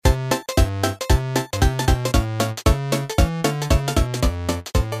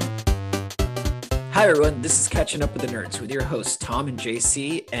Hi, everyone. This is Catching Up with the Nerds with your hosts, Tom and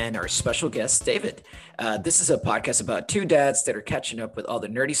JC, and our special guest, David. This is a podcast about two dads that are catching up with all the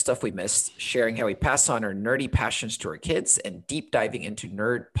nerdy stuff we missed, sharing how we pass on our nerdy passions to our kids, and deep diving into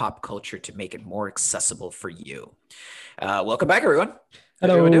nerd pop culture to make it more accessible for you. Welcome back, everyone.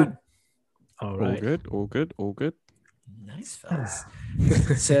 Hello. How are you doing? All right. All good. Nice, fellas.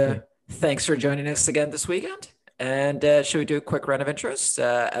 So thanks for joining us again this weekend. And should we do a quick round of intros?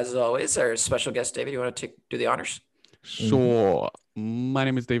 As always, our special guest, David, you want to do the honors? Sure. My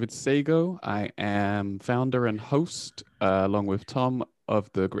name is David Sago. I am founder and host, along with Tom,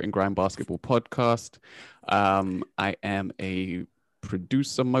 of the Grit and Grind Basketball Podcast. I am a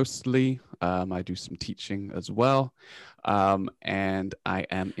producer mostly. I do some teaching as well. And I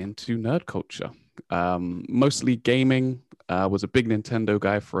am into nerd culture. Mostly gaming. Was a big Nintendo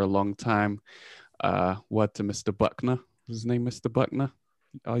guy for a long time. Word to Mr. Buckner. Is his name Mr. Buckner?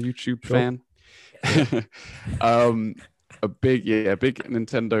 Our YouTube fan. A big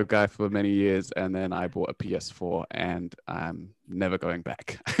Nintendo guy for many years, and then I bought a PS4, and I'm never going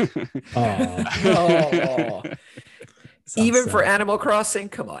back. Oh. Even for Animal Crossing?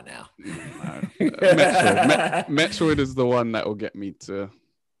 Come on now. Metroid is the one that will get me to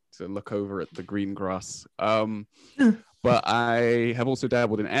look over at the green grass. But I have also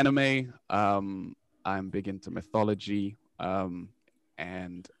dabbled in anime. I'm big into mythology. And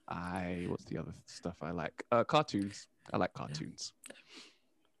what's the other stuff I like? Cartoons. I like cartoons.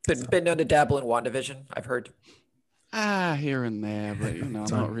 Been known to dabble in WandaVision, I've heard. Here and there, but I'm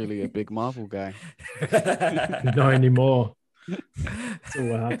not really a big Marvel guy. Not anymore. That's all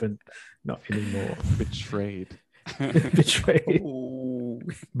what happened. Not anymore. Betrayed. Betrayed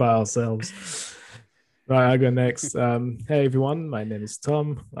by ourselves. Right, I'll go next. Hey everyone, my name is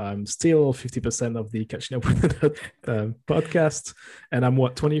Tom. I'm still 50% of the Catching Up with the Nerd podcast, and I'm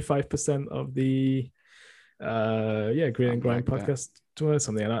 25% of the Grit and Grind podcast.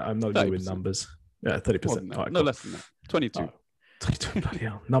 Something. I'm not good with numbers. Yeah, 30%. No less than that. 22. 22. Bloody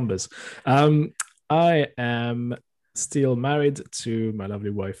hell. Numbers. I am still married to my lovely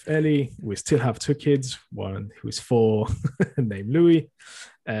wife Ellie. We still have two kids, one who is 4 named Louis,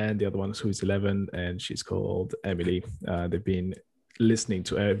 and the other one who is 11 and she's called Emily. They've been listening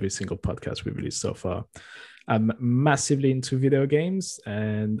to every single podcast we've released so far. I'm massively into video games,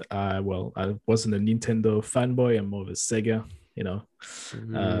 and I wasn't a Nintendo fanboy. I'm more of a Sega,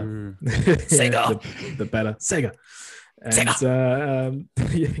 Sega. the better Sega. And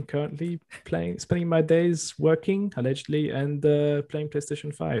currently spending my days working allegedly and playing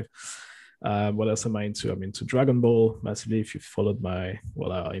PlayStation 5. What else am I into? I'm into Dragon Ball massively. If you've followed our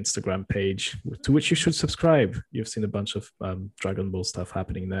Instagram page, to which you should subscribe, you've seen a bunch of Dragon Ball stuff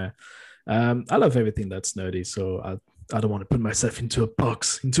happening there. I love everything that's nerdy, so I don't want to put myself into a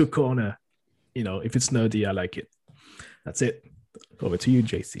box, into a corner. If it's nerdy, I like it. That's it. Over to you,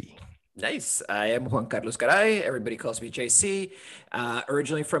 JC. Nice. I am Juan Carlos Garay. Everybody calls me JC.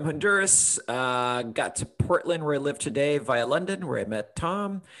 Originally from Honduras. Got to Portland, where I live today, via London, where I met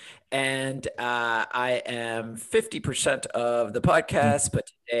Tom. And I am 50% of the podcast,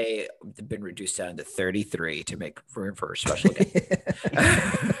 but today I've been reduced down to 33 to make room for a special guest.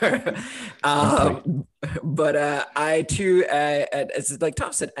 But I too, as like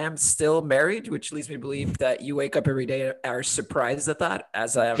Tom said, am still married, which leads me to believe that you wake up every day and are surprised at that,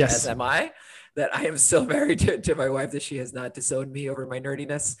 as am I. That I am still married to my wife, that she has not disowned me over my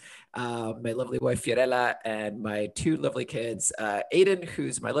nerdiness. My lovely wife, Fiorella, and my two lovely kids, Aiden,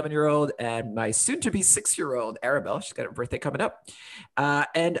 who's my 11-year-old, and my soon-to-be 6-year-old, Arabelle. She's got her birthday coming up.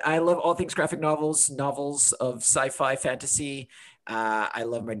 And I love all things graphic novels of sci-fi, fantasy. I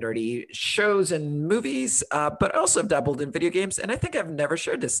love my nerdy shows and movies, but I also have dabbled in video games. And I think I've never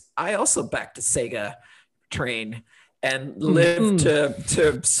shared this. I also backed a Sega train and lived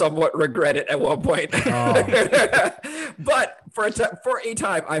to somewhat regret it at one point. But for a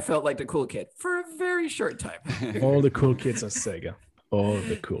time, I felt like the cool kid for a very short time. All the cool kids are Sega. All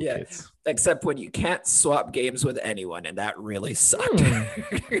the cool kids. Except when you can't swap games with anyone, and that really sucked.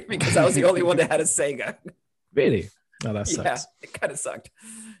 Because I was the only one that had a Sega. Really? No, that sucks. Yeah, it kind of sucked.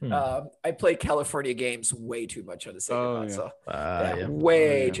 I played California games way too much on the Sega console.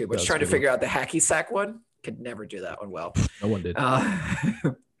 Way too much. Trying to figure out the hacky sack one. Could never do that one well. No one did. I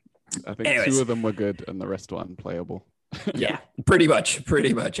think 2 of them were good and the rest were unplayable. Yeah, pretty much.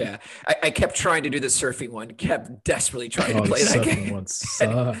 Yeah. I kept trying to do the surfing one, kept desperately trying to play that game.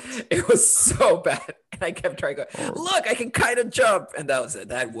 It was so bad. And I kept trying to go, look, I can kind of jump. And that was it.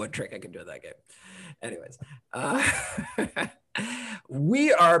 That one trick I can do in that game. Anyways,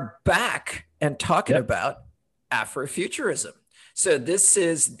 we are back and talking about Afrofuturism. So this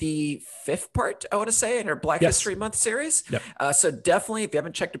is the 5th part, I want to say, in our Black History Month series. Yep. So definitely, if you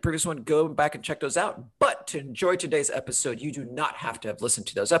haven't checked the previous one, go back and check those out. But to enjoy today's episode, you do not have to have listened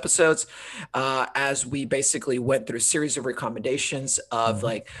to those episodes, as we basically went through a series of recommendations of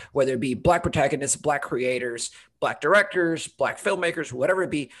like whether it be Black protagonists, Black creators, Black directors, Black filmmakers, whatever it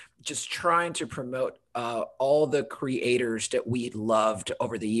be, just trying to promote all the creators that we loved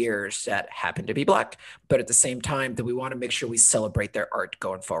over the years that happen to be Black, but at the same time that we want to make sure we celebrate their art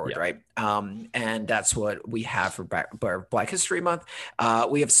going forward, right? And that's what we have for Black History Month.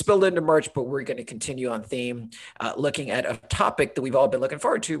 We have spilled into March, but we're going to continue on theme, looking at a topic that we've all been looking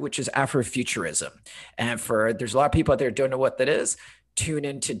forward to, which is Afrofuturism. And there's a lot of people out there who don't know what that is. Tune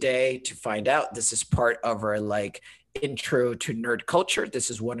in today to find out. This is part of our like intro to nerd culture. This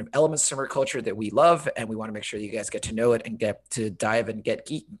is one of elements of our culture that we love, and we want to make sure you guys get to know it and get to dive into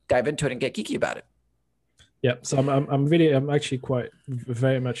it and get geeky about it. Yeah, so I'm actually quite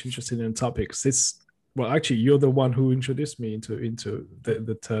very much interested in topics. Actually, you're the one who introduced me into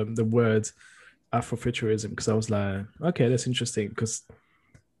the term, the word Afrofuturism, because I was like, okay, that's interesting, because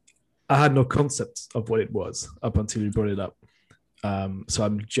I had no concept of what it was up until you brought it up. So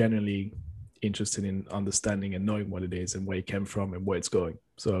I'm genuinely interested in understanding and knowing what it is and where it came from and where it's going.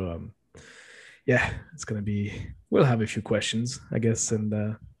 So it's gonna be, we'll have a few questions, I guess,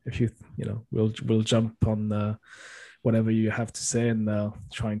 and if we'll jump on whatever you have to say, and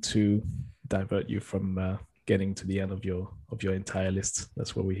trying to divert you from getting to the end of your entire list.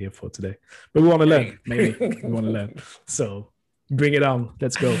 That's what we're here for today. But we want to learn, maybe we want to learn. So bring it on.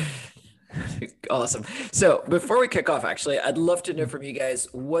 Let's go. Awesome. So before we kick off, actually, I'd love to know from you guys,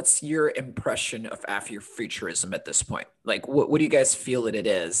 what's your impression of Afrofuturism at this point? Like, what do you guys feel that it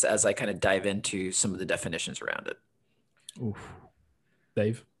is, as I kind of dive into some of the definitions around it? Oof.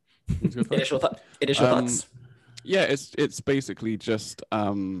 Dave? Initial thoughts? Yeah, it's basically just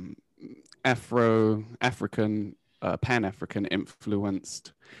African, Pan-African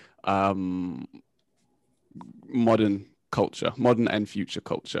influenced modern culture, modern and future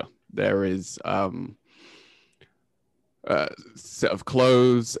culture. There is a set of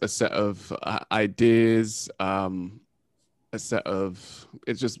clothes, a set of ideas, it's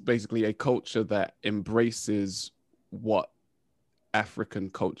just basically a culture that embraces what African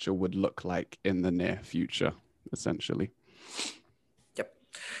culture would look like in the near future, essentially. Yep.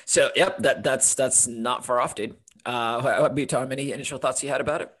 So, that's not far off, dude. Tom, any initial thoughts you had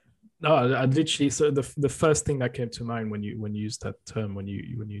about it? No, I literally. So the first thing that came to mind when you used that term, when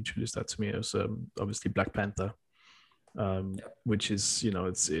you introduced that to me, it was obviously Black Panther, which is,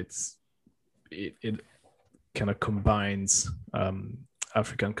 it kind of combines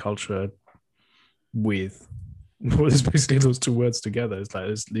African culture with, well, it's basically those two words together.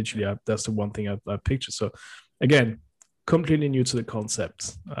 It's literally that's the one thing I pictured. So again, completely new to the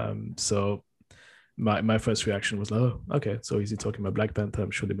concept. So my first reaction was, oh, okay, so is he talking about Black Panther?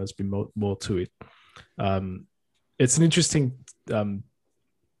 I'm sure there must be more to it. It's an interesting. The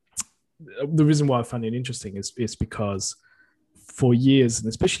reason why I find it interesting is because for years, and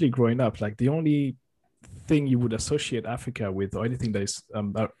especially growing up, like the only thing you would associate Africa with, or anything that is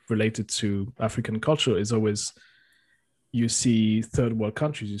related to African culture, is always, you see third world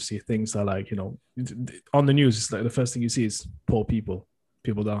countries, you see things that, like, on the news, it's like the first thing you see is poor people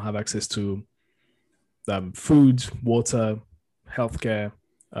don't have access to food, water, healthcare,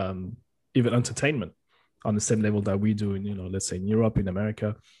 even entertainment on the same level that we do in, let's say in Europe, in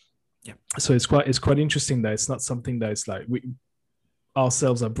America. Yeah. So it's quite interesting that it's not something that it's like we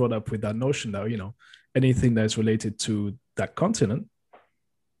ourselves are brought up with that notion that, anything that is related to that continent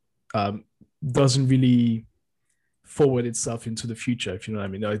doesn't really forward itself into the future, if you know what I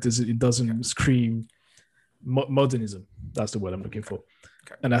mean. It doesn't scream modernism. That's the word I'm looking for.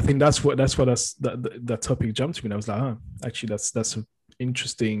 Okay. And I think that's that topic jumped to me, and I was like, actually that's an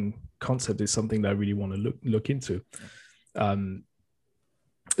interesting concept. It's something that I really want to look into.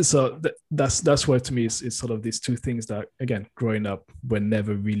 So that's why, to me, it's sort of these two things that, again, growing up, were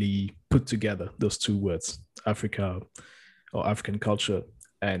never really put together, those two words, Africa or African culture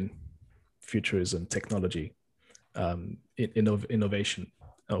and futurism, technology, innovation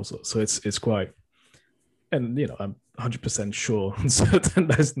also. So it's quite, and I'm 100% sure and certain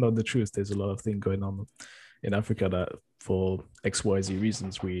that's not the truth. There's a lot of things going on in Africa that, for XYZ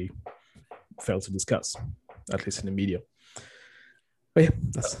reasons, we fail to discuss, at least in the media. But yeah,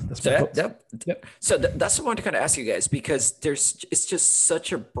 that's So that's what I wanted to kind of ask you guys, because it's just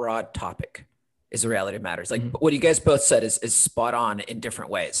such a broad topic. is the reality that matters. Like what you guys both said is spot on in different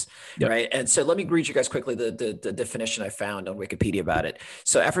ways, right? And so let me read you guys quickly the definition I found on Wikipedia about it.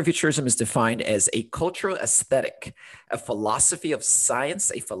 So Afrofuturism is defined as a cultural aesthetic, a philosophy of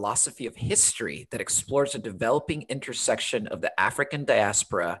science, a philosophy of history that explores a developing intersection of the African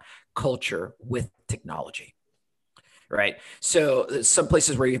diaspora culture with technology. Right. So some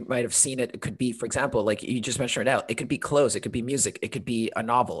places where you might have seen it, it could be, for example, like you just mentioned right now, it could be clothes, it could be music, it could be a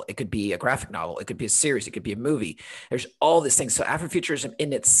novel, it could be a graphic novel, it could be a series, it could be a movie. There's all these things. So Afrofuturism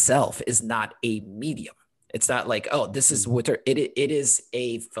in itself is not a medium. It's not like, oh, this is what it is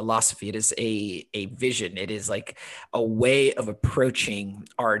a philosophy. It is a vision. It is like a way of approaching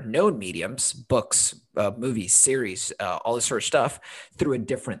our known mediums, books, movies, series, all this sort of stuff through a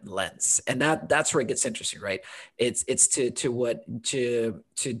different lens. And that's where it gets interesting, right? It's to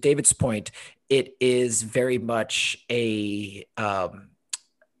David's point, it is very much a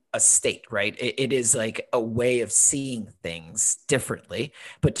state, right? It is like a way of seeing things differently.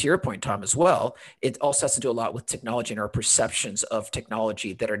 But to your point, Tom, as well, it also has to do a lot with technology and our perceptions of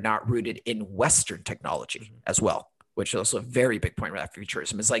technology that are not rooted in Western technology as well, which is also a very big point with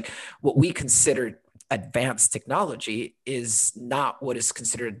Afrofuturism. Is like what we consider advanced technology is not what is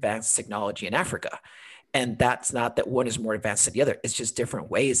considered advanced technology in Africa. And that's not that one is more advanced than the other. It's just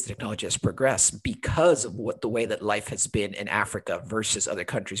different ways the technology has progressed because of the way that life has been in Africa versus other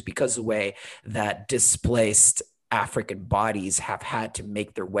countries, because of the way that displaced African bodies have had to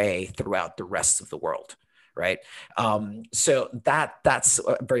make their way throughout the rest of the world. Right. So that's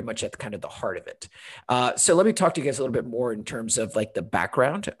very much at kind of the heart of it. So let me talk to you guys a little bit more in terms of like the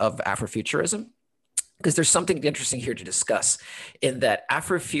background of Afrofuturism, because there's something interesting here to discuss in that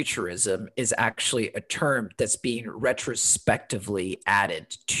Afrofuturism is actually a term that's being retrospectively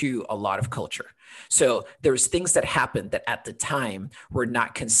added to a lot of culture. So there's things that happened that at the time were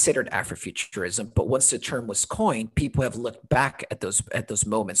not considered Afrofuturism, but once the term was coined, people have looked back at those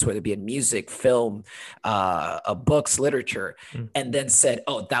moments, whether it be in music, film, books, literature, and then said,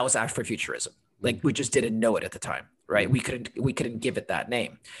 "Oh, that was Afrofuturism." Like we just didn't know it at the time. Right. We couldn't give it that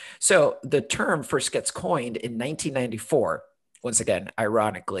name. So the term first gets coined in 1994, once again,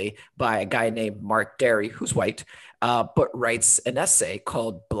 ironically, by a guy named Mark Derry, who's white, but writes an essay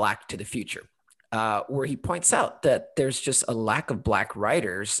called Black to the Future, where he points out that there's just a lack of Black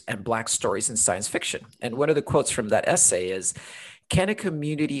writers and Black stories in science fiction. And one of the quotes from that essay is, "Can a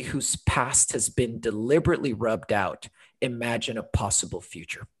community whose past has been deliberately rubbed out imagine a possible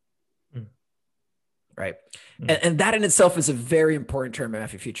future?" Right. And that in itself is a very important term in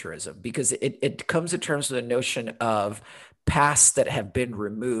Afrofuturism, because it comes to terms with the notion of past that have been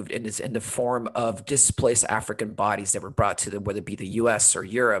removed and is in the form of displaced African bodies that were brought to them, whether it be the US or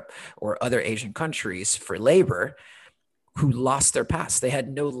Europe or other Asian countries for labor, who lost their past. They had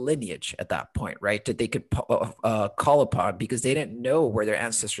no lineage at that point, right? That they could call upon, because they didn't know where their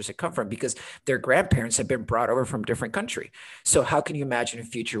ancestors had come from, because their grandparents had been brought over from a different country. So how can you imagine a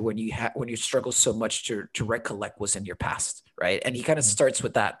future when you struggle so much to recollect what's in your past, right? And he kind of starts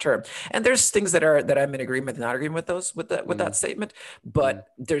with that term. And there's things that I'm in agreement and not agreement with that statement, but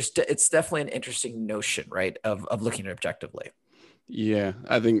it's definitely an interesting notion, right, of looking at it objectively. Yeah,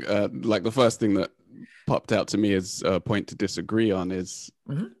 I think like the first thing that popped out to me as a point to disagree on is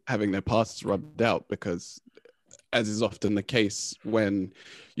having their pasts rubbed out, because as is often the case when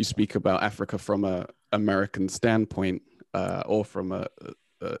you speak about Africa from a American standpoint or from a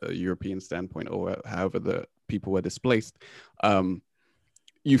European standpoint, or however the people were displaced,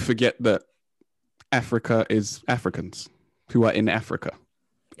 you forget that Africa is Africans who are in Africa,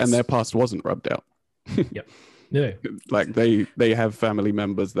 and their past wasn't rubbed out. Yep. Yeah. Like they have family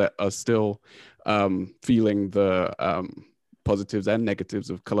members that are still feeling the positives and negatives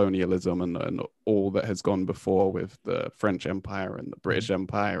of colonialism and all that has gone before with the French Empire and the British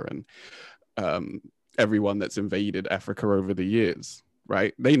Empire and everyone that's invaded Africa over the years,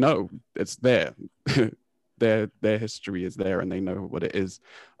 right? They know it's there. Their history is there, and they know what it is.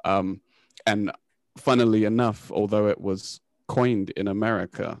 And funnily enough, although it was coined in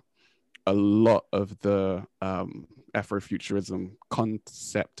America, a lot of the Afrofuturism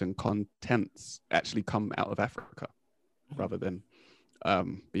concept and contents actually come out of Africa rather than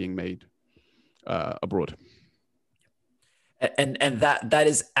being made abroad. And that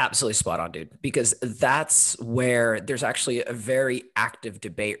is absolutely spot on, dude, because that's where there's actually a very active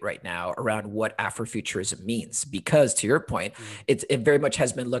debate right now around what Afrofuturism means. Because to your point, it very much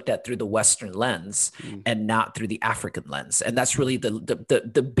has been looked at through the Western lens and not through the African lens. And that's really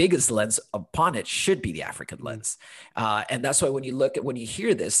the biggest lens upon it should be the African lens. And that's why when you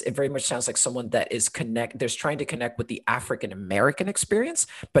hear this, it very much sounds like someone that is there's trying to connect with the African American experience,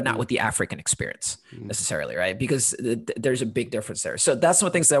 but not with the African experience necessarily, right? Because there's a big difference there. So that's one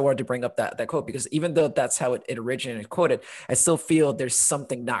of the things that I wanted to bring up that quote, because even though that's how it originated quoted, I still feel there's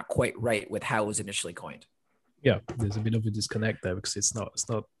something not quite right with how it was initially coined. Yeah, there's a bit of a disconnect there, because it's not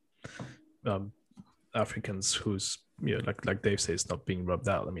Africans who's, you know, like Dave says, not being rubbed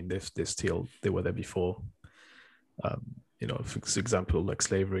out. I mean, they were there before. You know, for example, like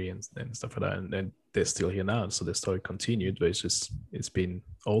slavery and stuff like that, and they're still here now. So the story continued, but it's been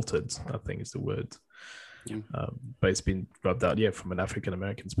altered, I think is the word. Yeah. But it's been rubbed out, from an African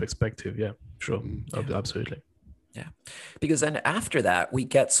American's perspective. Yeah, sure, absolutely. Yeah, because then after that, we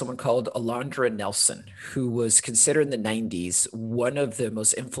get someone called Alondra Nelson, who was considered in the 90s one of the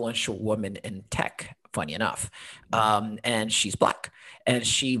most influential women in tech, funny enough. And she's Black. And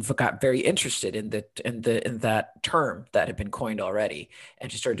she got very interested in that term that had been coined already.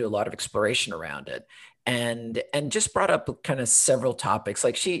 And she started to do a lot of exploration around it. And just brought up kind of several topics.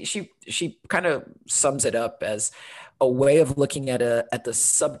 Like she kind of sums it up as a way of looking at the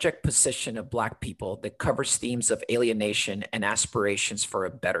subject position of Black people that covers themes of alienation and aspirations for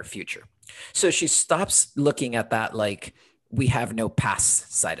a better future. So she stops looking at that like we have no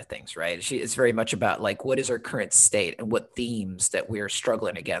past side of things, right? It's very much about like, what is our current state and what themes that we're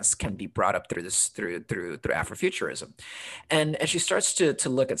struggling against can be brought up through Afrofuturism. And she starts to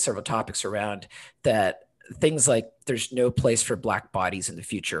look at several topics around that, things like there's no place for Black bodies in the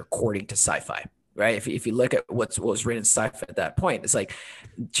future, according to sci-fi. Right. If you look at what was written in sci-fi at that point, it's like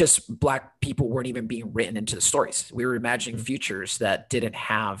just Black people weren't even being written into the stories. We were imagining futures that didn't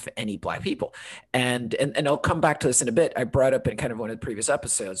have any Black people. And I'll come back to this in a bit. I brought up in kind of one of the previous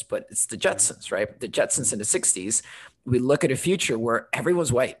episodes, but it's the Jetsons, right? The Jetsons in the 60s, we look at a future where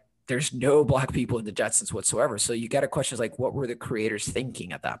everyone's white. There's no Black people in the Jetsons whatsoever. So you got a question like, what were the creators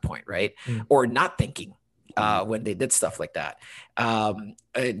thinking at that point, right? Or not thinking. When they did stuff like that.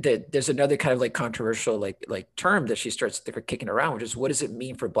 There's another kind of like controversial like term that she starts kicking around, which is, what does it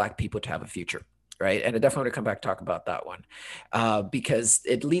mean for Black people to have a future, right? And I definitely want to come back and talk about that one because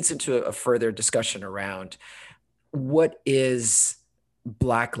it leads into a further discussion around what is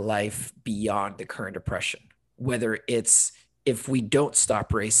Black life beyond the current oppression, whether it's if we don't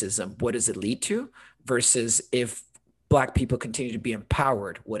stop racism, what does it lead to, versus if Black people continue to be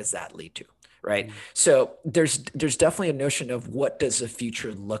empowered, what does that lead to? Right. So there's definitely a notion of what does a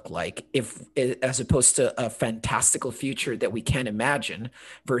future look like as opposed to a fantastical future that we can't imagine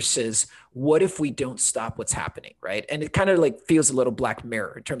versus what if we don't stop what's happening. Right. And it kind of like feels a little Black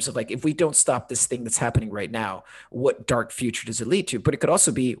Mirror in terms of like, if we don't stop this thing that's happening right now, what dark future does it lead to? But it could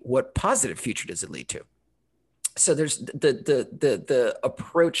also be, what positive future does it lead to? So there's the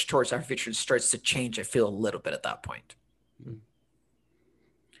approach towards our future starts to change, I feel, a little bit at that point.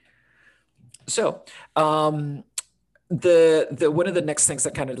 So the one of the next things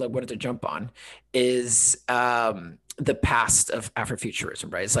that kind of like wanted to jump on is the past of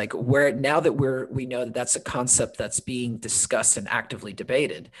Afrofuturism, right? It's like where now that we know that that's a concept that's being discussed and actively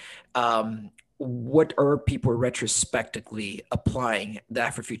debated. What are people retrospectively applying the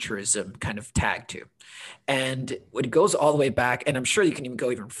Afrofuturism kind of tag to? And it goes all the way back, and I'm sure you can even go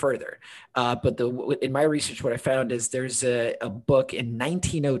even further. But in my research, what I found is there's a book in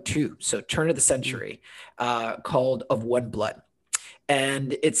 1902, so turn of the century, called Of One Blood.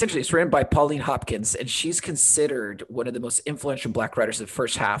 And it's written by Pauline Hopkins, and she's considered one of the most influential Black writers of the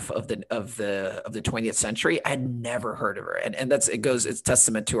first half of the 20th century. I had never heard of her, and it's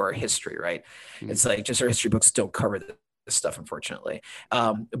testament to our history, right? It's like just our history books don't cover this stuff, unfortunately.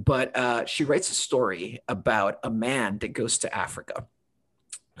 But she writes a story about a man that goes to Africa.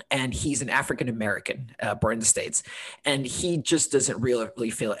 And he's an African American born in the States. And he just doesn't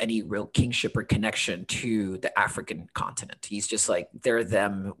really feel any real kingship or connection to the African continent. He's just like, they're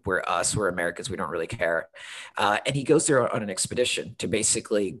them, we're us, we're Americans, we don't really care. And he goes there on an expedition to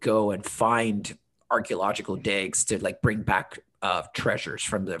basically go and find archaeological digs to like bring back treasures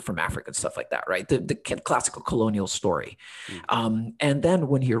from Africa and stuff like that, right? The classical colonial story. And then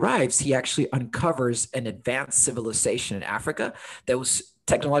when he arrives, he actually uncovers an advanced civilization in Africa that was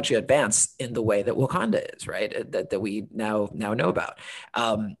technologically advanced in the way that Wakanda is, right? That we now know about.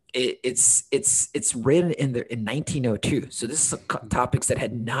 It's written in 1902, so this is topics that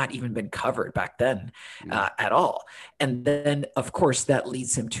had not even been covered back then at all. And then, of course, that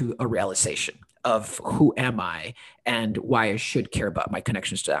leads him to a realization of who am I and why I should care about my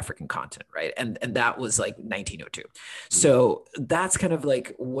connections to the African continent, right? And that was like 1902. So that's kind of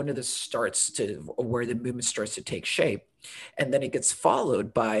like one of the starts to where the movement starts to take shape. And then it gets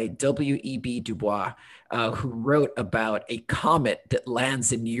followed by W.E.B. Du Bois, who wrote about a comet that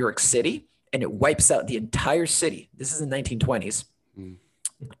lands in New York City and it wipes out the entire city. This is in the 1920s.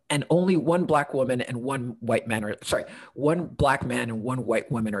 And only one black woman and one white man one black man and one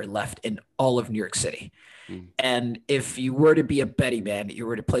white woman are left in all of New York City. And if you were to be a betting man, you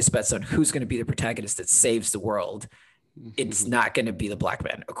were to place bets on who's going to be the protagonist that saves the world, it's not going to be the black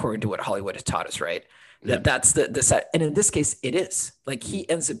man, according to what Hollywood has taught us, right? That's the set. And in this case, it is. Like, he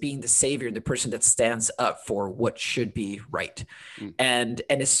ends up being the savior, the person that stands up for what should be right. And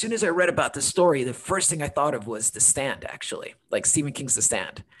as soon as I read about the story, the first thing I thought of was The Stand, actually, like Stephen King's The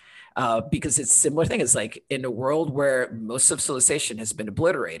Stand. Because it's a similar thing. It's like, in a world where most of civilization has been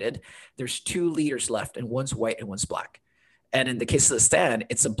obliterated, there's two leaders left, and one's white and one's black. And in the case of The Stand,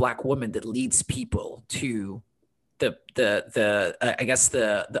 it's a black woman that leads people to the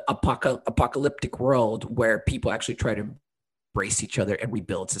apocalyptic world where people actually try to embrace each other and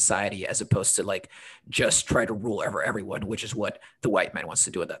rebuild society, as opposed to like just try to rule over everyone, which is what the white man wants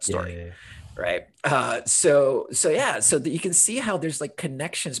to do in that story. Right. So you can see how there's like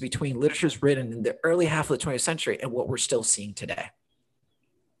connections between literatures written in the early half of the 20th century and what we're still seeing today.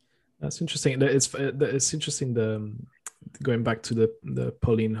 That's interesting. It's interesting. Going back to the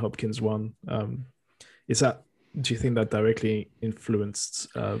Pauline Hopkins one, do you think that directly influenced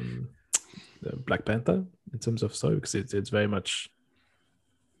Black Panther in terms of story? Because it's very much,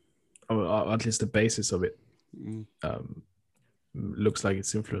 or at least the basis of it, looks like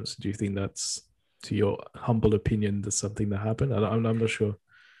it's influenced. Do you think that's, to your humble opinion, that's something that happened? I'm not sure.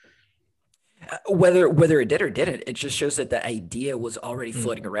 Whether it did or didn't, it just shows that the idea was already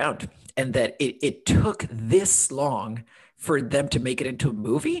floating around, and that it took this long for them to make it into a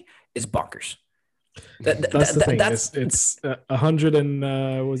movie is bonkers. That's the thing. It's 100 and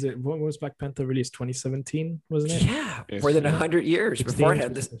what was Black Panther released? 2017, wasn't it? Yeah, more than 100 years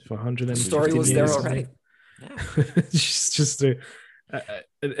beforehand. The story was there already. Yeah. It's just and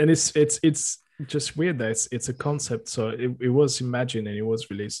it's just weird that it's a concept. So it was imagined and it was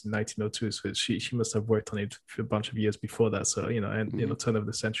released in 1902. So she must have worked on it for a bunch of years before that. So turn of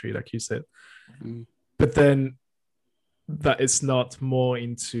the century, like you said. But then that it's not more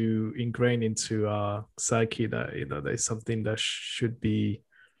ingrained into our psyche that there's something that should be,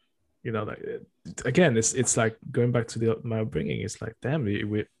 like, again, it's like going back to my upbringing. It's like, damn,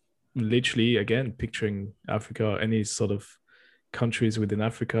 we're literally, again, picturing Africa or any sort of countries within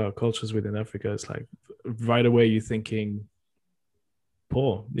Africa or cultures within Africa. It's like right away you're thinking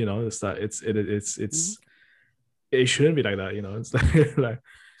poor, it's that it shouldn't be like that. It's like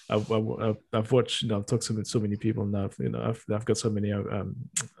I've watched, I've talked to so many people now. I've got so many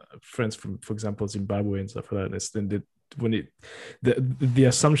friends from, for example, Zimbabwe and stuff like that. And the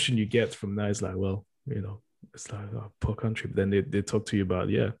assumption you get from that is like, well, it's like a poor country. But then they talk to you about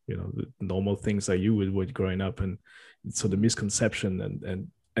the normal things that you would growing up, and so the misconception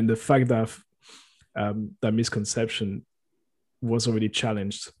and the fact that that misconception was already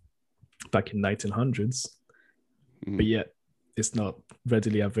challenged back in 1900s, but yet it's not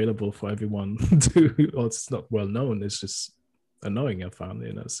readily available for everyone or it's not well known. It's just annoying. I found,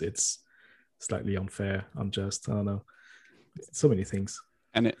 it's slightly unfair, unjust. I don't know. So many things.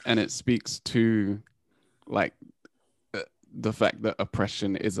 And it speaks to like the fact that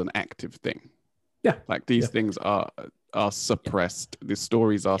oppression is an active thing. Yeah. Like these things are suppressed. The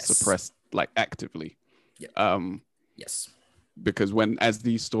stories are suppressed like actively. Yes. Because as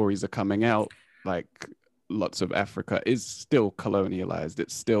these stories are coming out, like lots of Africa is still colonialized.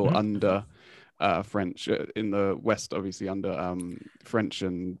 It's still under French in the West, obviously under French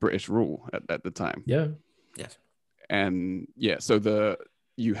and British rule at the time. Yeah. Yes. And so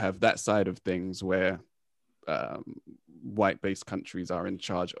you have that side of things where white-based countries are in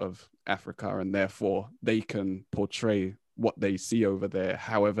charge of Africa, and therefore they can portray what they see over there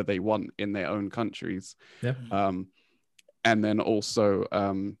however they want in their own countries. Yeah. And then also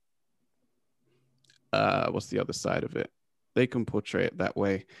what's the other side of it? They can portray it that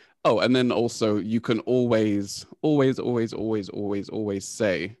way. Oh, and then also you can always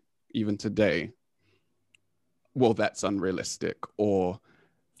say, even today, well, that's unrealistic, or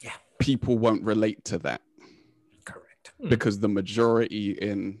people won't relate to that. Correct. Because the majority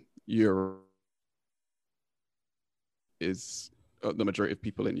in Europe the majority of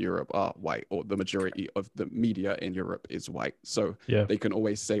people in Europe are white, or the majority of the media in Europe is white. So they can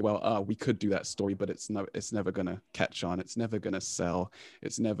always say, well, we could do that story, but it's never going to catch on. It's never going to sell.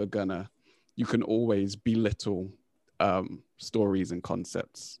 It's never going to, you can always belittle stories and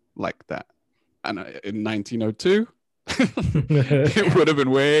concepts like that. And in 1902, it would have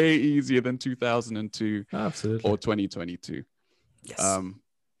been way easier than 2002 Absolutely. or 2022. Yes.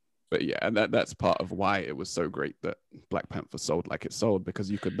 But yeah, and that's part of why it was so great that Black Panther sold like it sold,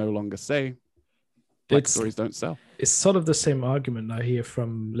 because you could no longer say black stories don't sell. It's sort of the same argument I hear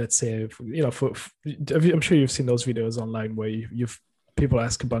from, let's say, I'm sure you've seen those videos online where you've people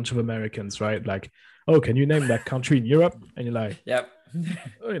ask a bunch of Americans, right? Like, oh, can you name that country in Europe? And you're like, yep.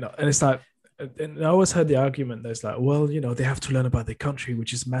 And it's like, and I always heard the argument that's like, well, they have to learn about the country,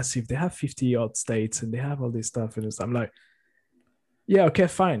 which is massive. They have 50 odd states and they have all this stuff. And I'm like, yeah, okay,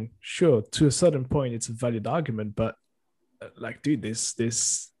 fine, sure. To a certain point, it's a valid argument, but like, dude,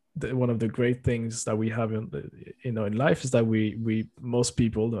 one of the great things that we have in life is that we most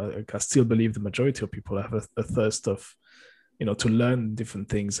people, I still believe the majority of people have a thirst of, to learn different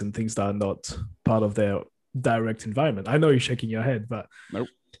things and things that are not part of their direct environment. I know you're shaking your head, but nope.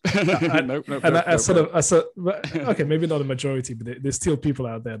 Okay, maybe not a majority, but there's still people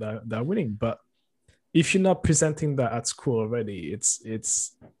out there that are winning. But if you're not presenting that at school already,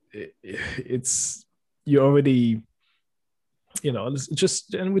 it's you're already,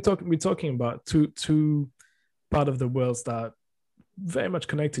 just, and we're talking about two part of the worlds that are very much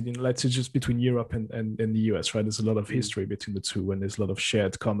connected, let's say just between Europe and the US, right? There's a lot of history between the two, and there's a lot of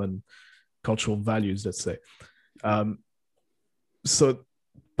shared common cultural values, let's say. So,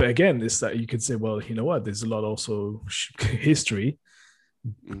 but again, it's that you could say, well, you know what? There's a lot also history,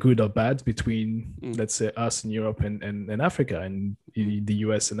 good or bad, between let's say us in Europe and Africa, and the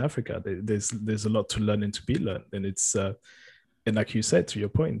US and Africa. There's a lot to learn and to be learned, and it's and like you said, to your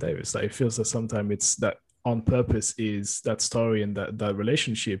point, Dave, it's like it feels that sometimes it's that on purpose is that story and that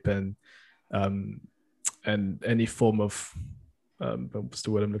relationship and any form of what's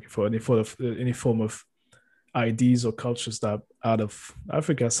the word I'm looking for? Any form of ideas or cultures that out of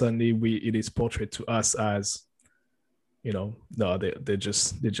Africa, suddenly it is portrayed to us as, no, they're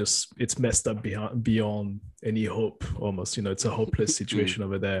just it's messed up beyond any hope almost. It's a hopeless situation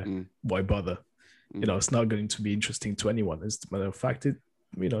over there. Why bother? It's not going to be interesting to anyone. As a matter of fact,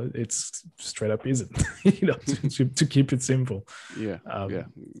 it's straight up isn't. To keep it simple.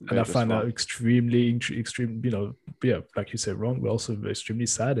 And I find that extremely, like you said, wrong, but also extremely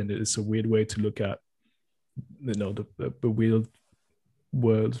sad, and it's a weird way to look at, the weird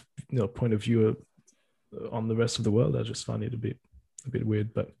world, point of view on the rest of the world. I just find it a bit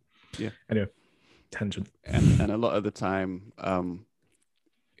weird, but anyway, tangent. And a lot of the time,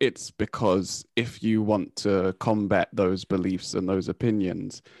 it's because if you want to combat those beliefs and those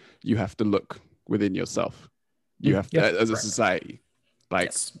opinions, you have to look within yourself. You have to, as a society,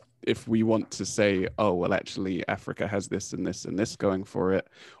 like if we want to say, oh, well, actually, Africa has this and this and this going for it,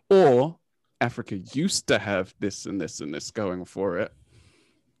 or Africa used to have this and this and this going for it,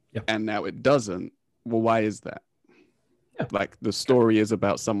 and now it doesn't. Well, why is that? Like the story is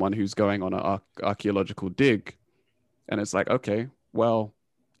about someone who's going on an archaeological dig, and it's like, okay, well,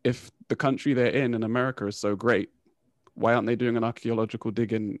 if the country they're in America is so great, why aren't they doing an archaeological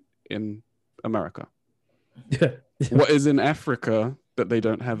dig in America? What is in Africa that they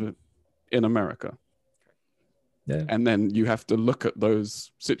don't have in America? And then you have to look at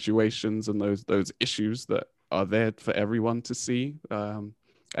those situations and those issues that are there for everyone to see.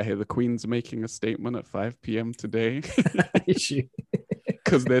 I hear the Queen's making a statement at 5 p.m. today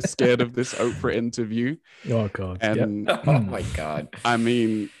because they're scared of this Oprah interview. Oh God! And oh my God! I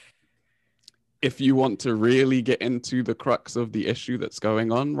mean, if you want to really get into the crux of the issue that's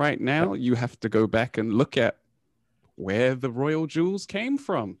going on right now, you have to go back and look at where the royal jewels came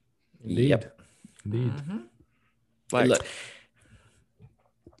from. Indeed. Mm-hmm. Like, look,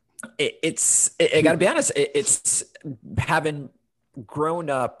 I gotta be honest, it's having grown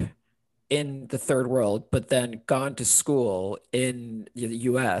up in the third world, but then gone to school in the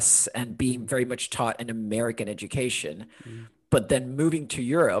US and being very much taught an American education, but then moving to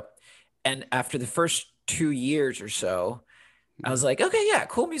Europe. And after the first 2 years or so, I was like, okay, yeah,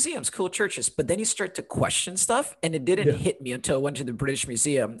 cool museums, cool churches. But then you start to question stuff. And it didn't hit me until I went to the British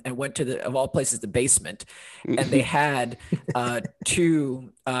Museum and went to of all places, the basement. And they had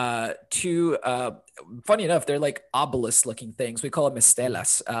two, funny enough, they're like obelisk looking things. We call them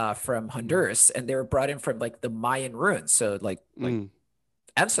estelas from Honduras. And they were brought in from like the Mayan ruins. So like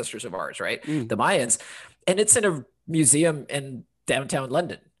ancestors of ours, right? The Mayans. And it's in a museum in downtown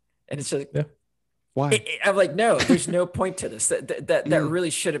London. And it's just like, why? I'm like, no, there's no point to this. That really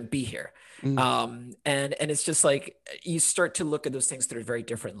shouldn't be here. And it's just like you start to look at those things through a very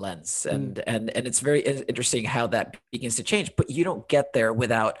different lens, and it's very interesting how that begins to change. But you don't get there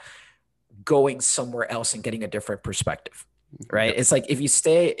without going somewhere else and getting a different perspective, right? It's like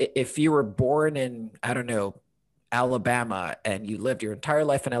if you were born in, I don't know, Alabama, and you lived your entire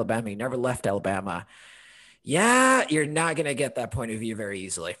life in Alabama, you never left Alabama, you're not gonna get that point of view very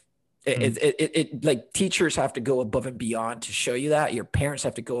easily. It like teachers have to go above and beyond to show you that. Your parents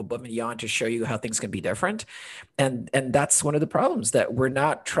have to go above and beyond to show you how things can be different. And that's one of the problems, that we're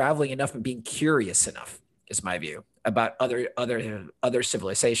not traveling enough and being curious enough, is my view, about other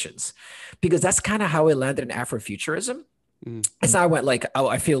civilizations, because that's kind of how I landed in Afrofuturism. It's not I went like, oh,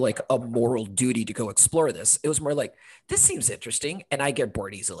 I feel like a moral duty to go explore this. It was more like, this seems interesting, and I get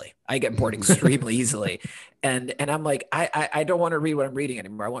bored easily. I get bored extremely easily, and I'm like, I don't want to read what I'm reading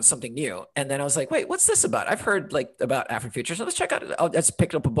anymore. I want something new. And then I was like, wait, what's this about? I've heard like about Afrofuturism. Let's check out. I just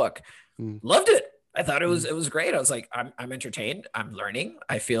picked up a book, loved it. I thought it was great. I was like, I'm entertained. I'm learning.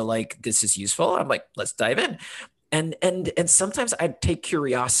 I feel like this is useful. I'm like, let's dive in. And sometimes I take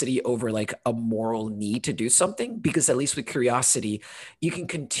curiosity over like a moral need to do something, because at least with curiosity, you can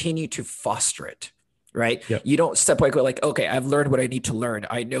continue to foster it, right? Yep. You don't step away and go like, okay, I've learned what I need to learn.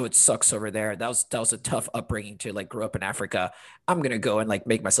 I know it sucks over there. That was a tough upbringing to like grow up in Africa. I'm gonna go and like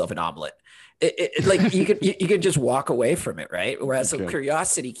make myself an omelet. Like you can just walk away from it, right? Whereas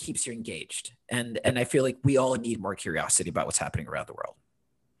curiosity keeps you engaged, and I feel like we all need more curiosity about what's happening around the world.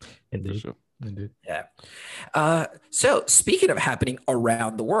 Indeed. Indeed. Yeah. So speaking of happening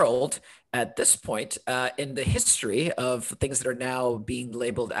around the world, at this point in the history of things that are now being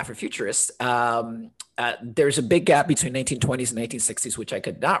labeled Afrofuturists, there's a big gap between 1920s and 1960s, which I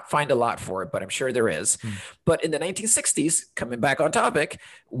could not find a lot for, but I'm sure there is. But in the 1960s, coming back on topic,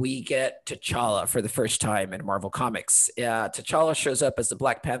 we get T'Challa for the first time in Marvel Comics. T'Challa shows up as the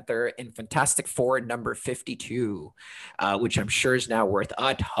Black Panther in Fantastic Four number 52, which I'm sure is now worth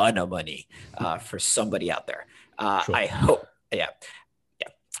a ton of money for somebody out there. Sure. I hope. Yeah.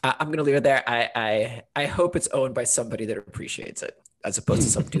 I'm going to leave it there. I hope it's owned by somebody that appreciates it, as opposed to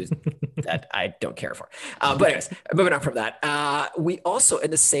some dude that I don't care for. But anyways, moving on from that. We also, in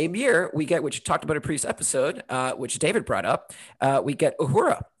the same year, we get, which we talked about in a previous episode, which David brought up, we get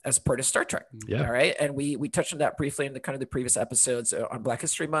Uhura as part of Star Trek. Yeah. All right. And we touched on that briefly in the previous episodes on Black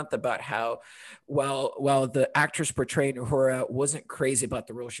History Month, about how, while the actress portraying Uhura wasn't crazy about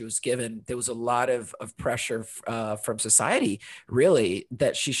the role she was given, there was a lot of pressure from society, really,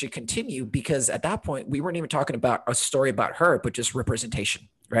 that she should continue, because at that point, we weren't even talking about a story about her, but just representation.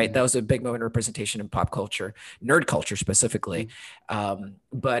 Right. That was a big moment of representation in pop culture, nerd culture specifically.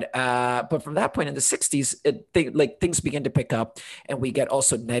 But from that point in the 60s, things begin to pick up, and we get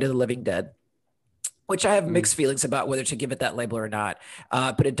also Night of the Living Dead, which I have mixed feelings about whether to give it that label or not.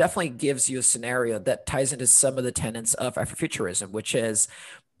 But it definitely gives you a scenario that ties into some of the tenets of Afrofuturism, which is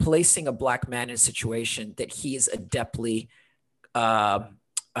placing a Black man in a situation that he is adeptly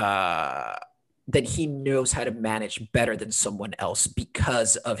that he knows how to manage better than someone else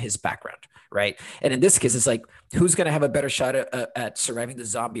because of his background, right? And in this case, it's like, who's going to have a better shot at surviving the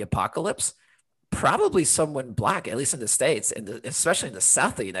zombie apocalypse? Probably someone Black, at least in the States, and especially in the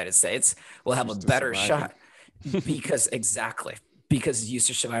South of the United States, will have a better shot because he used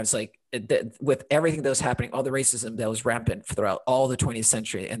to survive. It's like, with everything that was happening, all the racism that was rampant throughout all the 20th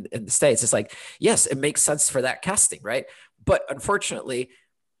century in the States, it's like, yes, it makes sense for that casting, right? But unfortunately,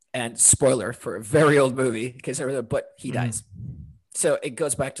 and spoiler for a very old movie, but he dies. So it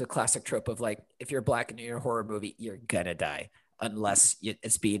goes back to the classic trope of like, if you're Black and you're in a horror movie, you're gonna die unless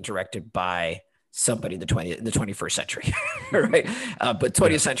it's being directed by somebody in the 21st century, right? But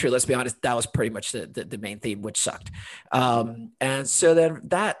 20th century, let's be honest, that was pretty much the main theme, which sucked. And so then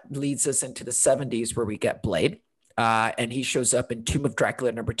that leads us into the 70s, where we get Blade. And he shows up in Tomb of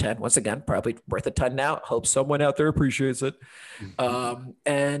Dracula number 10. Once again, probably worth a ton now. Hope someone out there appreciates it.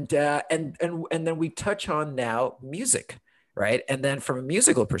 And then we touch on now music, right? And then from a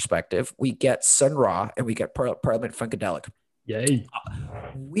musical perspective, we get Sun Ra and we get Parliament Funkadelic. Yay.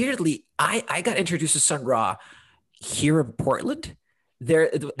 Weirdly, I got introduced to Sun Ra here in Portland,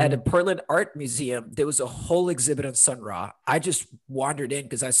 there at a Portland Art Museum, there was a whole exhibit on Sun Ra. I just wandered in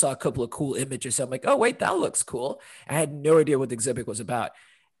because I saw a couple of cool images. I'm like, oh wait, that looks cool. I had no idea what the exhibit was about,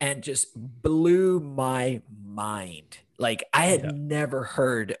 and just blew my mind. Like I had never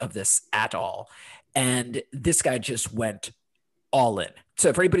heard of this at all, and this guy just went all in.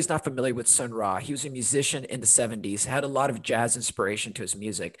 So for anybody who's not familiar with Sun Ra, he was a musician in the 70s, had a lot of jazz inspiration to his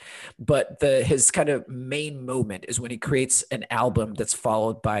music, but his kind of main moment is when he creates an album that's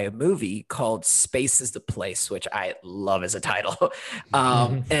followed by a movie called Space is the Place, which I love as a title.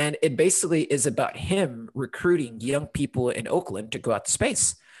 And it basically is about him recruiting young people in Oakland to go out to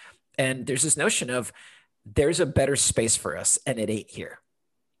space. And there's this notion of there's a better space for us and it ain't here.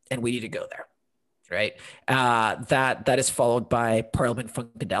 And we need to go there. Right. That is followed by Parliament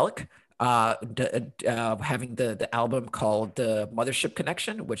Funkadelic, having the album called The Mothership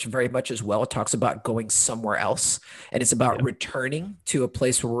Connection, which very much as well talks about going somewhere else. And it's about returning to a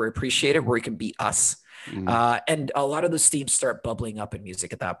place where we're appreciated, where we can be us. And a lot of those themes start bubbling up in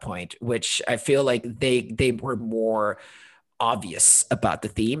music at that point, which I feel like they were more obvious about the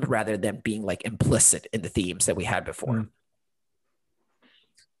theme rather than being like implicit in the themes that we had before.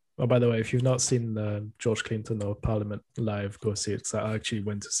 Oh, by the way, if you've not seen George Clinton or Parliament live, go see it. So I actually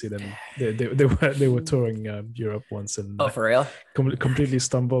went to see them. They were touring Europe once, and for real, completely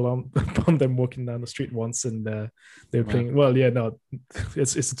stumbled upon them walking down the street once, and they were playing. Well, yeah, no,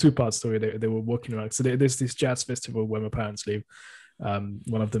 it's a 2-part story. They were walking around. So there's this jazz festival where my parents live.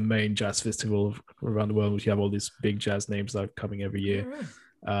 One of the main jazz festivals around the world, which you have all these big jazz names that are coming every year,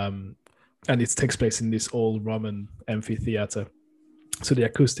 and it takes place in this old Roman amphitheater. So the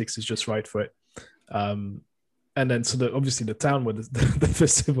acoustics is just right for it. And then, obviously the town where the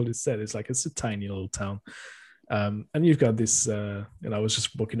festival is set is like, it's a tiny little town. And you've got this, I was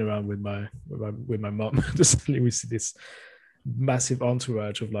just walking around with my mom. Just suddenly we see this massive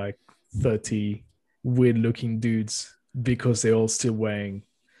entourage of like 30 weird looking dudes, because they're all still wearing,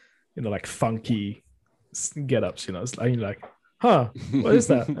 like funky get-ups, it's like, huh, what is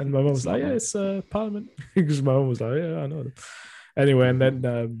that? And my mom was like, yeah, it's Parliament. Because my mom was like, yeah, I know them. Anyway, and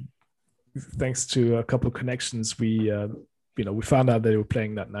then thanks to a couple of connections, we found out they were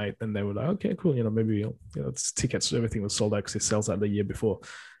playing that night, and they were like, okay, cool, maybe tickets, everything was sold out because it sells out the year before.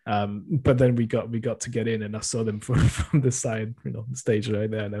 But then we got to get in, and I saw them from the side, the stage right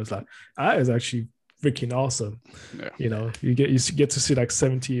there, and I was like, that is actually freaking awesome. You get to see like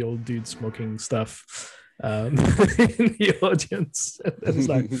 70-year-old dudes smoking stuff in the audience, and it's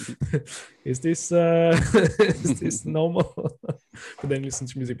like, is this normal? But then listen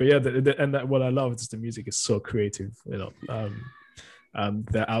to music. But yeah, what I love is the music is so creative. The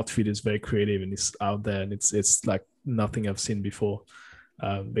outfit is very creative, and it's out there, and it's like nothing I've seen before.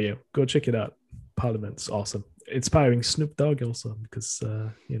 But yeah, go check it out. Parliament's awesome. Inspiring Snoop Dogg also, because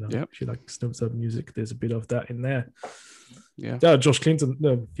if you like Snoop Dogg music, there's a bit of that in there. Yeah, George Clinton.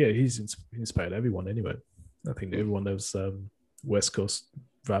 No, yeah, he's inspired everyone anyway. I think everyone knows West Coast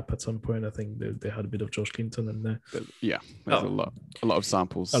rap at some point. I think they had a bit of George Clinton in there. There's a lot of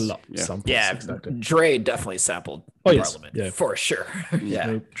samples. Samples. Yeah, exactly. Dre definitely sampled Parliament, for sure.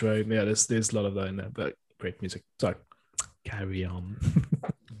 Dre. Yeah, there's a lot of that in there, but great music. So carry on.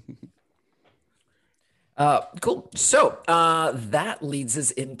 Cool. So that leads us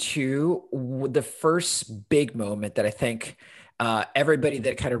into the first big moment that I think everybody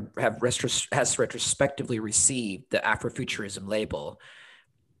that kind of has retrospectively received the Afrofuturism label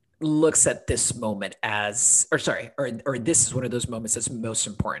looks at this moment as, or this is one of those moments that's most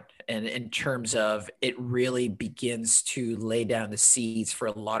important. And in terms of it really begins to lay down the seeds for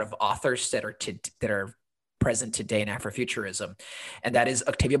a lot of authors that are present today in Afrofuturism, and that is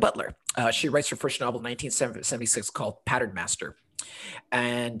Octavia Butler. She writes her first novel in 1976 called Pattern Master.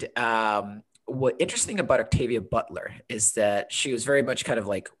 And what interesting about Octavia Butler is that she was very much kind of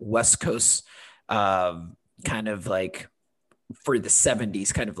like West Coast, kind of like for the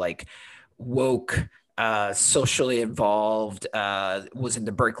 70s, kind of like woke, socially involved, was in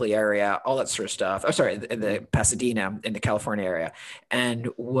the Berkeley area, all that sort of stuff. Oh, sorry, in the Pasadena, in the California area, and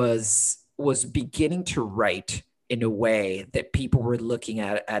was beginning to write in a way that people were looking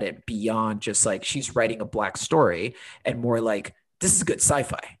at it beyond just like she's writing a Black story, and more like, this is good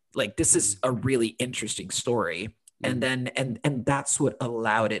sci-fi. Like, this is a really interesting story. And then, and that's what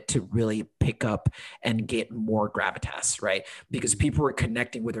allowed it to really pick up and get more gravitas, right? Because people were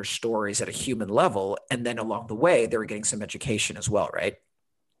connecting with her stories at a human level. And then along the way, they were getting some education as well, right?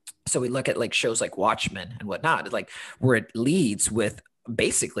 So we look at like shows like Watchmen and whatnot, like where it leads with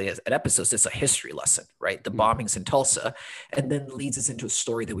basically an episode that's a history lesson, right? The bombings in Tulsa, and then leads us into a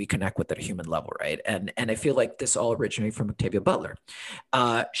story that we connect with at a human level, right? And I feel like this all originated from Octavia Butler.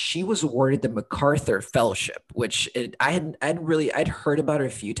 She was awarded the MacArthur Fellowship, which I'd heard about it a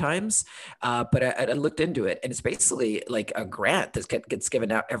few times, but I looked into it, and it's basically like a grant that gets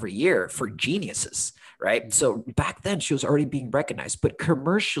given out every year for geniuses, right? So back then she was already being recognized, but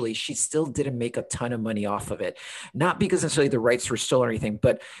commercially she still didn't make a ton of money off of it, not because necessarily the rights were stolen or anything,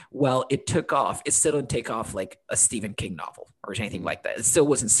 but well, it took off. It still didn't take off like a Stephen King novel or anything like that. It still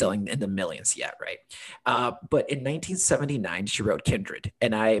wasn't selling in the millions yet, right? But in 1979, she wrote Kindred,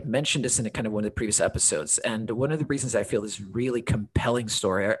 and I mentioned this in kind of one of the previous episodes. And one of the reasons I feel this really compelling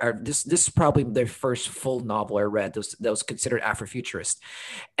story, this is probably the first full novel I read that was considered Afrofuturist,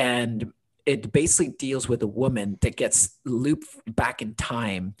 and it basically deals with a woman that gets looped back in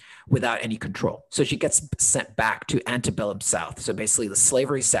time without any control. So she gets sent back to antebellum South. So basically the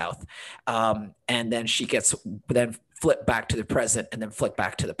slavery South. And then she gets then flipped back to the present and then flipped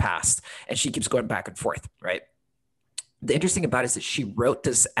back to the past. And she keeps going back and forth, right? The interesting about it is that she wrote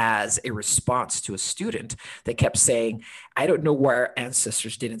this as a response to a student that kept saying, I don't know why our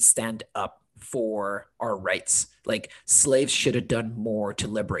ancestors didn't stand up for our rights. Like slaves should have done more to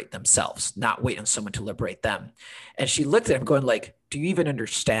liberate themselves, not wait on someone to liberate them. And she looked at him going like, do you even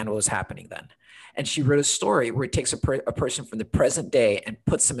understand what was happening then? And she wrote a story where it takes a person from the present day and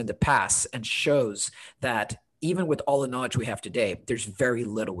puts them in the past and shows that even with all the knowledge we have today, there's very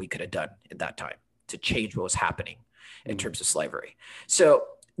little we could have done at that time to change what was happening in terms of slavery. So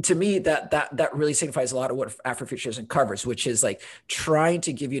to me, that really signifies a lot of what Afrofuturism covers, which is like trying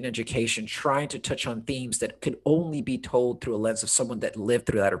to give you an education, trying to touch on themes that could only be told through a lens of someone that lived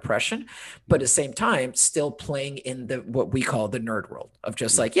through that oppression, but at the same time, still playing in the what we call the nerd world of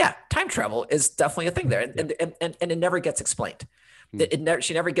just like, yeah, time travel is definitely a thing there, and it never gets explained.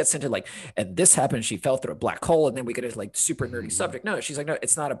 She never gets into like, and this happened, she fell through a black hole, and then we get into like super nerdy subject. No, she's like, no,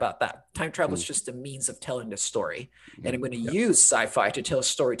 it's not about that. Time travel is just a means of telling the story. And I'm going to use sci-fi to tell a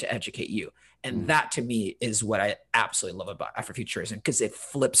story to educate you. And that to me is what I absolutely love about Afrofuturism, because it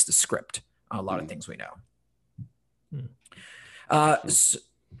flips the script on a lot of things we know.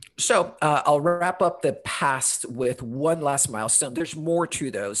 So I'll wrap up the past with one last milestone. There's more to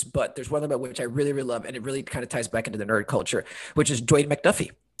those, but there's one about which I really, really love, and it really kind of ties back into the nerd culture, which is Dwayne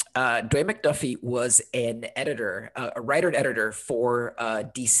McDuffie. Dwayne McDuffie was an editor, a writer and editor for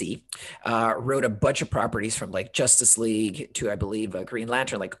DC, wrote a bunch of properties from like Justice League to, I believe, Green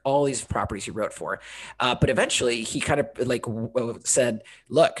Lantern, like all these properties he wrote for. But eventually he kind of like said,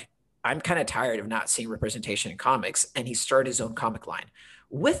 look, I'm kind of tired of not seeing representation in comics. And he started his own comic line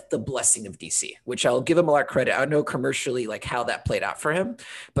with the blessing of DC, which I'll give him a lot of credit. I don't know commercially like how that played out for him,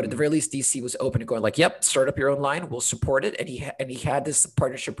 but at the very least, DC was open to going like, yep, start up your own line, we'll support it. And he had this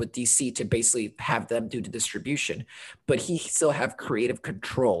partnership with DC to basically have them do the distribution, but he still have creative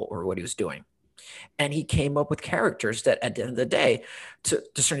control over what he was doing. And he came up with characters that at the end of the day, to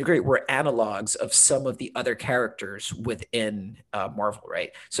a certain degree, were analogs of some of the other characters within Marvel,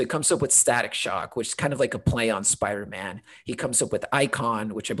 right? So he comes up with Static Shock, which is kind of like a play on Spider-Man. He comes up with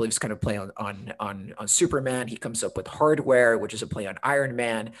Icon, which I believe is kind of play on Superman. He comes up with Hardware, which is a play on Iron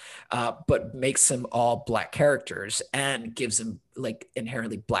Man, but makes them all Black characters and gives them like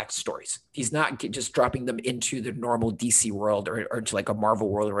inherently Black stories. He's not just dropping them into the normal DC world or into like a Marvel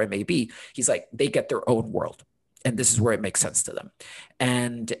world or it may be. He's like, they get their own world. And this is where it makes sense to them.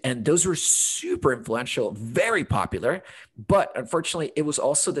 And those were super influential, very popular. But unfortunately, it was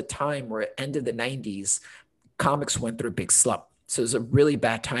also the time where at the end of the 90s, comics went through a big slump. So it was a really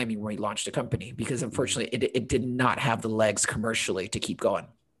bad timing when he launched the company because unfortunately, it did not have the legs commercially to keep going.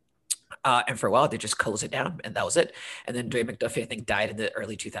 And for a while, they just closed it down, and that was it. And then Dwayne McDuffie, I think, died in the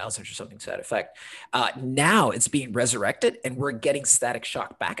early 2000s or something to that effect. Now it's being resurrected, and we're getting Static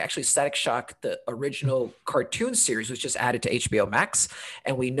Shock back. Actually, Static Shock, the original cartoon series, was just added to HBO Max,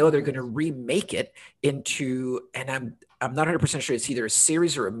 and we know they're going to remake it into, and I'm not 100% sure it's either a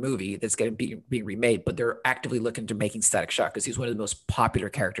series or a movie that's going to be being remade, but they're actively looking to making Static Shock because he's one of the most popular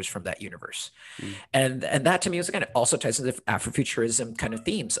characters from that universe. And that to me was again, it also ties into the Afrofuturism kind of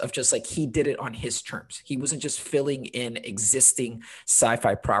themes of just like he did it on his terms. He wasn't just filling in existing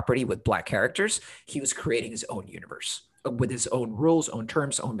sci-fi property with Black characters. He was creating his own universe with his own rules, own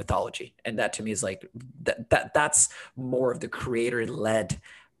terms, own mythology. And that to me is like, that's more of the creator-led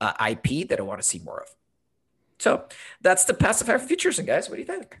IP that I want to see more of. So that's the passive Afrofuturism, guys. What do you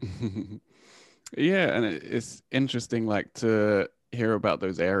think? Yeah, and it's interesting, like to hear about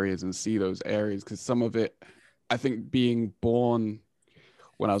those areas and see those areas, because some of it, I think, being born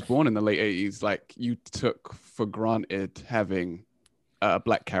when I was born in the late 80s, like you took for granted having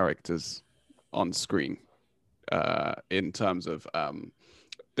black characters on screen, in terms of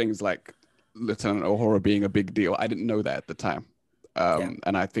things like Lieutenant Uhura being a big deal. I didn't know that at the time.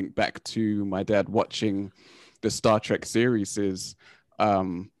 And I think back to my dad watching the Star Trek series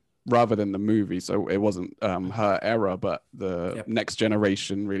rather than the movie. So it wasn't her era, but the Next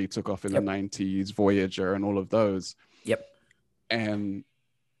Generation really took off in the 90s, Voyager and all of those. And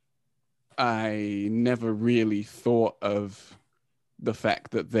I never really thought of the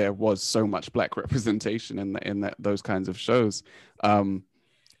fact that there was so much black representation in those kinds of shows.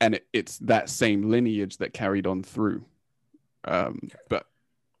 And it's that same lineage that carried on through. But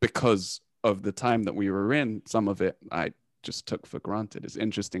because of the time that we were in, some of it I just took for granted. It's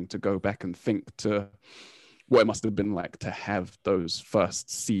interesting to go back and think to what it must have been like to have those first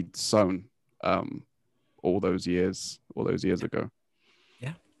seeds sown all those years ago.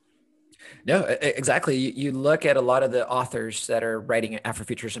 No, exactly. You look at a lot of the authors that are writing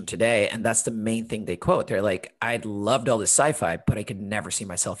Afrofuturism today, and that's the main thing they quote. They're like, I loved all this sci-fi, but I could never see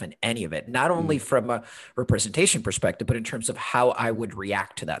myself in any of it. Not only from a representation perspective, but in terms of how I would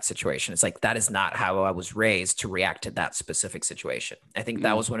react to that situation. It's like, that is not how I was raised to react to that specific situation. I think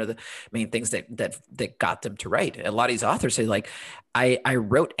that was one of the main things that got them to write. A lot of these authors say like, I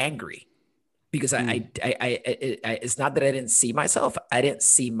wrote angry. Because it's not that I didn't see myself. I didn't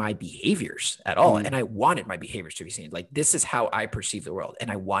see my behaviors at all. And I wanted my behaviors to be seen. Like, this is how I perceive the world. And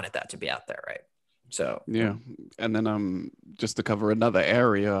I wanted that to be out there. Right. So, yeah. And then just to cover another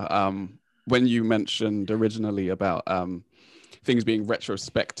area, when you mentioned originally about things being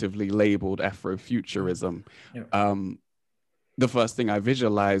retrospectively labeled Afrofuturism, the first thing I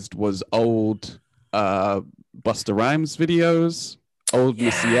visualized was old Busta Rhymes videos, old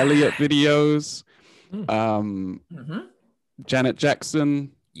Missy Elliott videos, Janet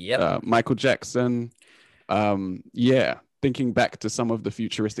Jackson, Michael Jackson. Thinking back to some of the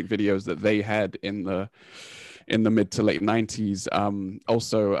futuristic videos that they had in the mid to late 90s.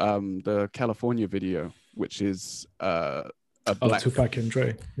 Also, the California video, which is a black Tupac and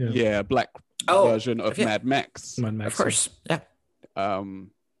Dre. Black version of Mad Max. Of course,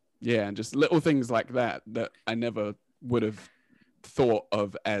 and just little things like that I never would have thought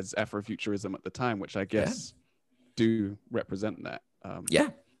of as Afrofuturism at the time, which I guess do represent that.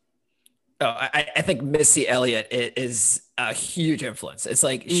 I think Missy Elliott is a huge influence. It's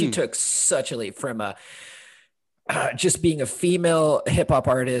like she took such a leap from just being a female hip hop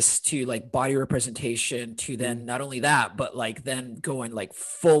artist to like body representation to then not only that, but like then going like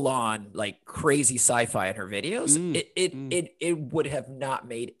full on like crazy sci-fi in her videos. It would have not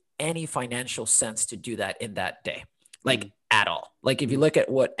made any financial sense to do that in that day. Like at all. Like if you look at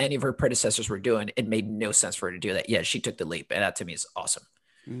what any of her predecessors were doing, it made no sense for her to do that. Yeah, she took the leap, and that to me is awesome.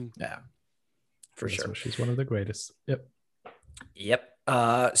 Yeah, for sure. She's one of the greatest. Yep.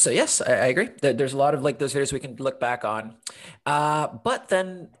 So yes, I agree. There's a lot of like those videos we can look back on, but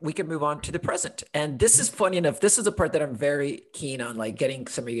then we can move on to the present. And this is funny enough. This is the part that I'm very keen on, like getting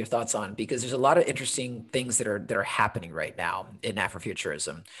some of your thoughts on, because there's a lot of interesting things that are happening right now in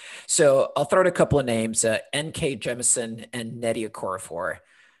Afrofuturism. So I'll throw out a couple of names: N.K. Jemisin and Nnedi Okorafor.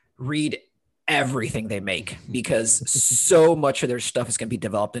 Read everything they make, because so much of their stuff is going to be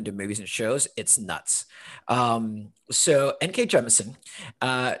developed into movies and shows. It's nuts. So N.K. Jemisin,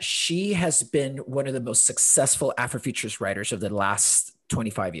 she has been one of the most successful Afrofuturist writers of the last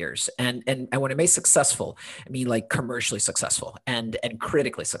 25 years. And when I mean successful, I mean like commercially successful and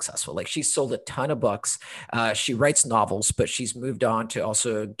critically successful. Like she's sold a ton of books. She writes novels, but she's moved on to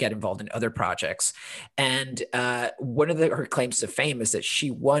also get involved in other projects. And one of her claims to fame is that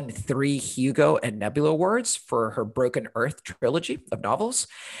she won 3 Hugo and Nebula Awards for her Broken Earth trilogy of novels.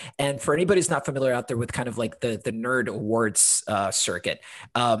 And for anybody who's not familiar out there with kind of like the nerd awards circuit,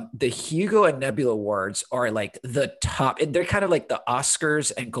 the Hugo and Nebula Awards are like the top. They're kind of like the Oscars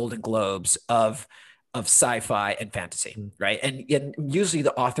and Golden Globes of sci-fi and fantasy, right? And usually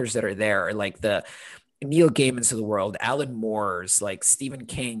the authors that are there are like the Neil Gaiman's of the world, Alan Moore's, like Stephen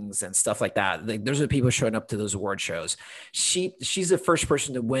King's and stuff like that. Like those are the people showing up to those award shows. She's the first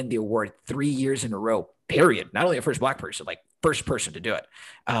person to win the award 3 years in a row, period. Not only the first Black person, like first person to do it.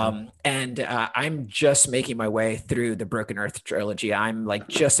 And I'm just making my way through the Broken Earth trilogy. I'm like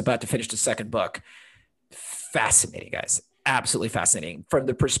just about to finish the second book. Fascinating, guys. Absolutely fascinating from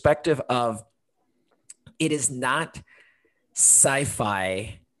the perspective of it is not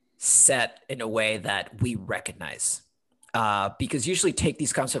sci-fi set in a way that we recognize, because usually take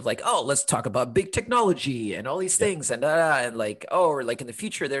these concepts of like, oh, let's talk about big technology and all these things and like, oh, or like in the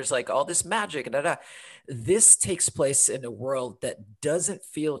future there's like all this magic and This takes place in a world that doesn't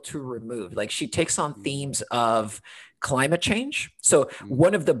feel too removed. Like she takes on themes of climate change. So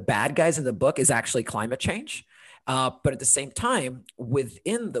one of the bad guys in the book is actually climate change. But at the same time,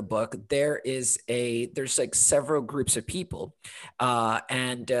 within the book, there's like several groups of people,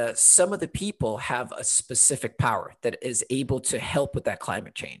 and some of the people have a specific power that is able to help with that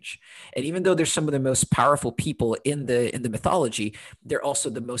climate change. And even though they're some of the most powerful people in the mythology, they're also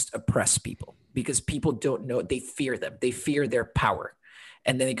the most oppressed people, because people don't know, they fear them, they fear their power,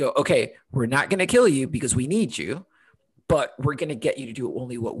 and then they go, okay, we're not going to kill you because we need you, but we're going to get you to do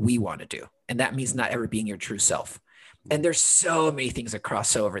only what we want to do. And that means not ever being your true self. And there's so many things that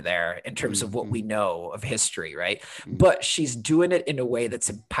cross over there in terms of what we know of history, right? But she's doing it in a way that's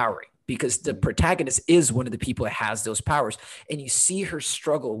empowering, because the protagonist is one of the people that has those powers. And you see her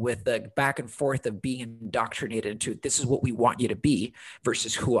struggle with the back and forth of being indoctrinated into, this is what we want you to be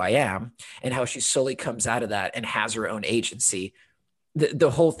versus who I am, and how she slowly comes out of that and has her own agency. The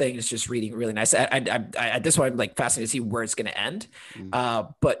whole thing is just reading really nice. At this point, I'm like fascinated to see where it's going to end.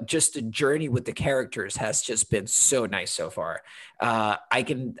 But just the journey with the characters has just been so nice so far.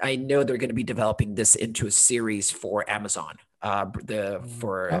 I know they're going to be developing this into a series for Amazon in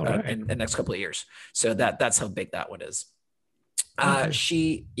the next couple of years. So that's how big that one is.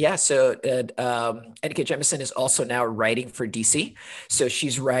 N.K. Jemisin is also now writing for DC. So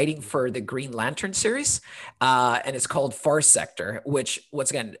she's writing for the Green Lantern series, and it's called Far Sector, which,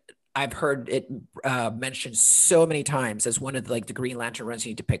 once again, I've heard it mentioned so many times as one of the Green Lantern runs you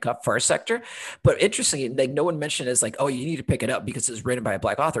need to pick up, Far Sector. But interestingly, no one mentioned it as oh, you need to pick it up because it's written by a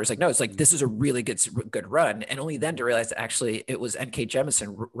Black author. It's no, it's this is a really good run. And only then to realize that actually it was N.K.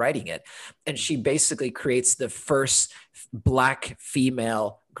 Jemisin writing it. And she basically creates the first Black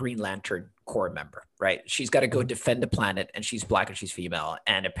female Green Lantern Corps member, right? She's got to go defend the planet, and she's Black and she's female.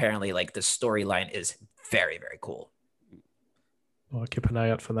 And apparently the storyline is very, very cool. I'll keep an eye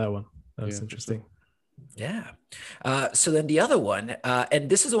out for that one. That's interesting. Yeah. So then the other one, and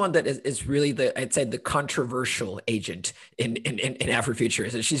this is the one that is really I'd say the controversial agent in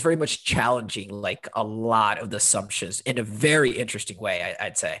Afrofuturism. She's very much challenging a lot of the assumptions in a very interesting way,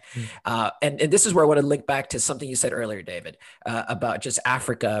 I'd say. And this is where I want to link back to something you said earlier, David, about just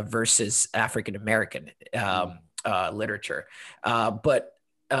Africa versus African-American literature. But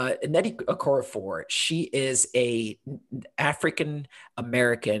Nnedi Okorafor, she is a African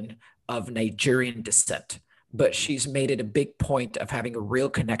American of Nigerian descent, but she's made it a big point of having a real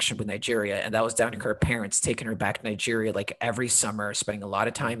connection with Nigeria. And that was down to her parents taking her back to Nigeria every summer, spending a lot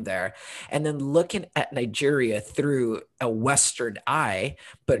of time there, and then looking at Nigeria through a Western eye,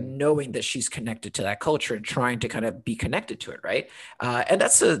 but knowing that she's connected to that culture and trying to kind of be connected to it, right? And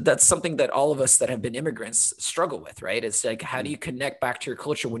that's something that all of us that have been immigrants struggle with, right? It's how do you connect back to your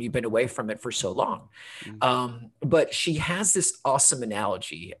culture when you've been away from it for so long? But she has this awesome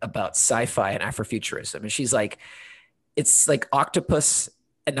analogy about sci-fi and Afrofuturism, and she's it's like an octopus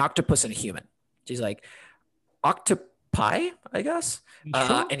and a human. She's octopi, I guess,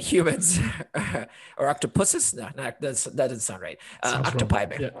 sure. And humans or octopuses. No, that doesn't sound right. Octopi,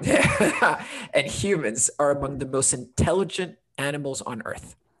 yeah. And humans are among the most intelligent animals on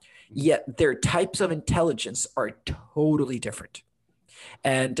Earth, yet their types of intelligence are totally different.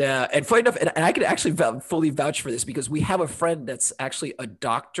 And funny enough, and I can actually fully vouch for this because we have a friend that's actually a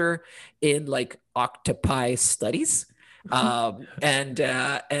doctor in octopi studies. And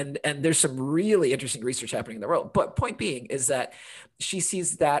there's some really interesting research happening in the world. But point being is that she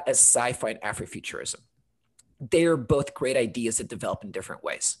sees that as sci-fi and Afrofuturism. They are both great ideas that develop in different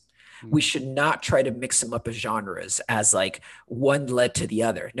ways. We should not try to mix them up as genres as one led to the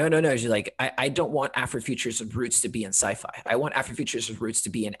other. No. She's I don't want Afrofuturism roots to be in sci-fi. I want Afrofuturism roots to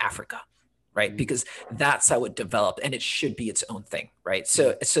be in Africa, right? Because that's how it developed, and it should be its own thing, right?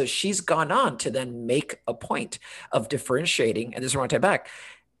 So she's gone on to then make a point of differentiating, and this is where I take back,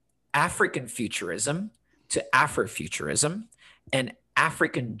 African futurism to Afrofuturism and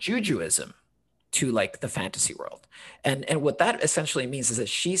African Jujuism to the fantasy world. And what that essentially means is that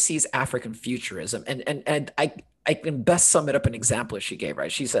she sees African futurism, and I can best sum it up in an example she gave,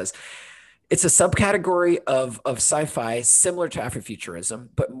 right? She says, it's a subcategory of sci-fi similar to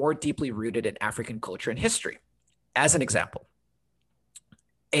Afrofuturism, but more deeply rooted in African culture and history. As an example,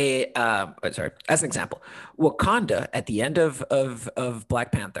 Wakanda at the end of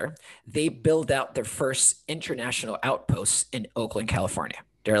Black Panther, they build out their first international outposts in Oakland, California.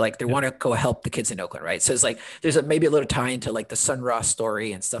 They're they want to go help the kids in Oakland, right? So it's there's maybe a little tie into the Sun Ra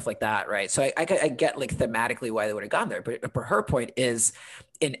story and stuff like that, right? So I get thematically why they would have gone there, but her point is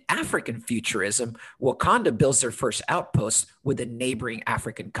in African futurism, Wakanda builds their first outpost with a neighboring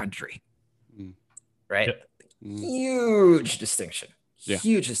African country, right? Huge distinction.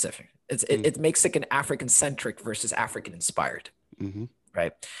 Huge distinction. It makes it an African-centric versus African-inspired. Mm-hmm.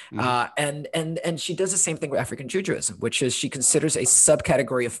 Right. And she does the same thing with African Judaism, which is she considers a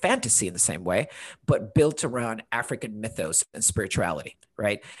subcategory of fantasy in the same way, but built around African mythos and spirituality.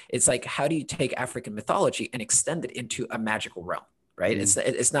 Right. It's like, how do you take African mythology and extend it into a magical realm? Right.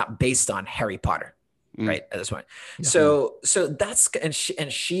 It's not based on Harry Potter. Right. At this point. Yeah. So that's, and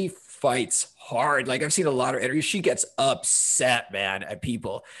she fights hard. Like, I've seen a lot of interviews. She gets upset, man, at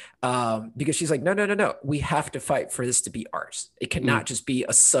people because she's like, no. We have to fight for this to be ours. It cannot just be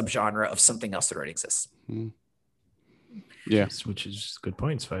a subgenre of something else that already exists. Yeah. Which is good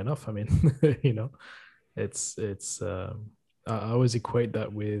points. Fair enough. I mean, you know, it's I always equate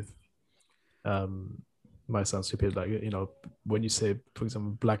that with, might sound stupid, like, you know, when you say, for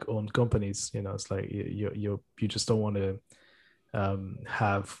example, black owned companies, you know, it's like you just don't want to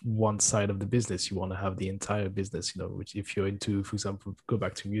have one side of the business. You want to have the entire business, you know, which if you're into, for example, go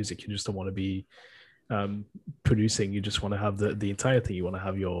back to music, you just don't want to be producing. You just want to have the entire thing. You want to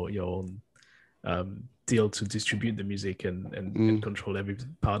have your own deal to distribute the music and control every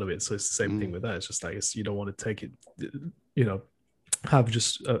part of it. So it's the same thing with that. It's just like, you don't want to take it, you know, have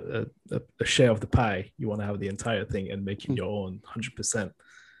just a share of the pie. You want to have the entire thing and make it your own 100%.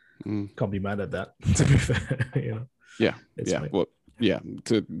 Can't be mad at that, to be fair, you know. Well,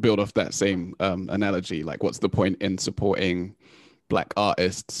 to build off that same analogy, like, what's the point in supporting black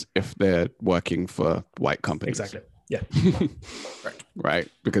artists if they're working for white companies? Exactly. Yeah. Right.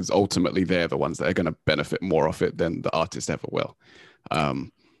 Because ultimately they're the ones that are going to benefit more of it than the artist ever will.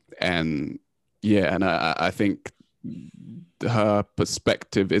 And I think her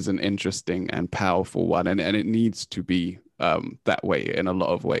perspective is an interesting and powerful one, and it needs to be that way in a lot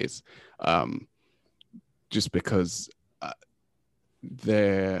of ways, just because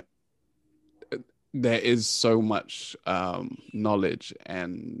there is so much knowledge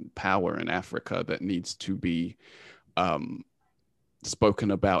and power in Africa that needs to be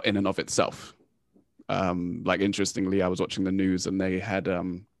spoken about in and of itself. Like, interestingly, I was watching the news and they had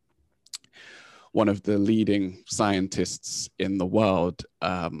one of the leading scientists in the world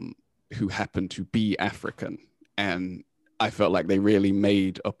who happened to be African. And I felt like they really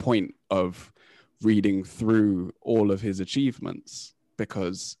made a point of reading through all of his achievements,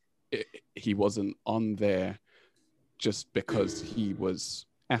 because he wasn't on there just because he was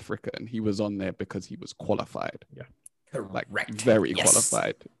African. He was on there because he was qualified. Yeah. Like, very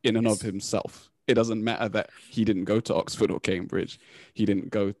qualified in and of himself. It doesn't matter that he didn't go to Oxford or Cambridge. He didn't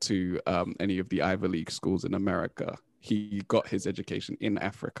go to any of the Ivy League schools in America. He got his education in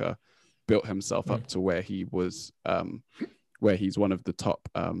Africa, built himself up to where he was, where he's one of the top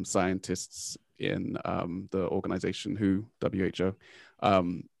scientists in the organization WHO.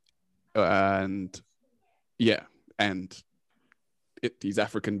 He's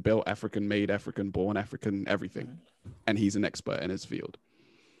African built, African made, African born, African everything. And he's an expert in his field.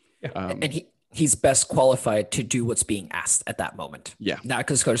 Yeah. And he's best qualified to do what's being asked at that moment. Yeah. Not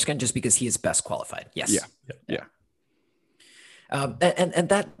because Coderscan, just because he is best qualified. Yes. Yeah. And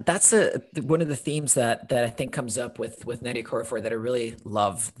that's one of the themes that I think comes up with Nnedi Okorafor that I really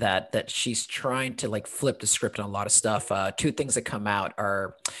love, that she's trying to, like, flip the script on a lot of stuff. Two things that come out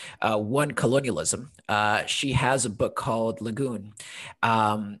are one, colonialism. She has a book called Lagoon,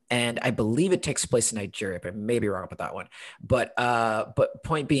 and I believe it takes place in Nigeria, but I may be wrong about that one. But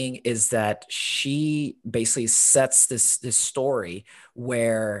point being is that she basically sets this story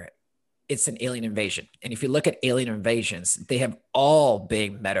where it's an alien invasion. And if you look at alien invasions, they have all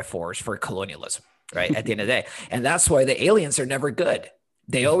big metaphors for colonialism, right? At the end of the day. And that's why the aliens are never good.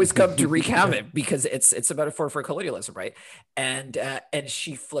 They always come to wreak havoc because it's a metaphor for colonialism, right? And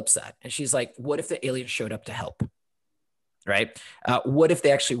she flips that. And she's like, what if the aliens showed up to help? Right? What if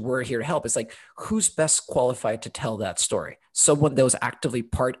they actually were here to help? It's like, who's best qualified to tell that story? Someone that was actively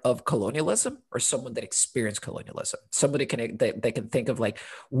part of colonialism, or someone that experienced colonialism? Somebody they can think of, like,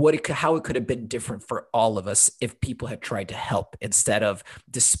 how it could have been different for all of us if people had tried to help instead of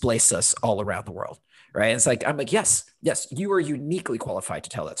displace us all around the world. Right? And it's like, I'm like, yes, you are uniquely qualified to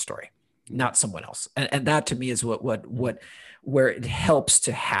tell that story, not someone else. And that to me is where it helps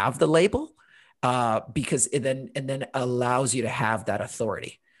to have the label. Because it then allows you to have that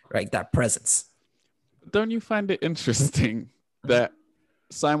authority, right? That presence. Don't you find it interesting that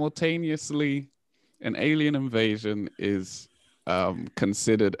simultaneously an alien invasion is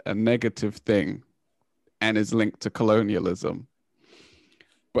considered a negative thing and is linked to colonialism,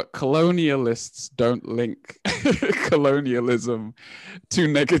 but colonialists don't link colonialism to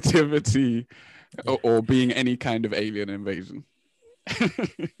negativity or being any kind of alien invasion?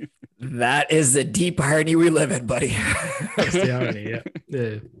 That is the deep irony we live in, buddy. That's the irony,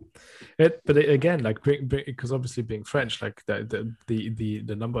 yeah. Again, like because obviously being French, like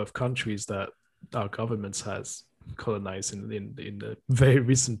the number of countries that our governments has colonized in the very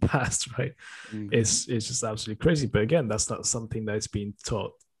recent past, right, is just absolutely crazy. But again, that's not something that's been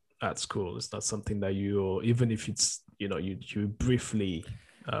taught at school. It's not something that you, even if it's, you briefly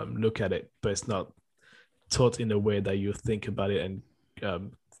look at it, but it's not taught in a way that you think about it and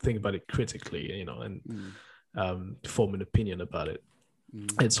think about it critically, and form an opinion about it.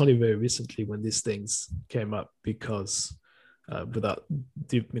 It's only very recently when these things came up, because without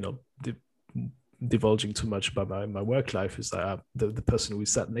divulging too much about my work life, is that the person who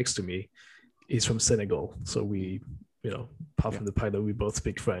sat next to me is from Senegal. So we, apart from the fact that we both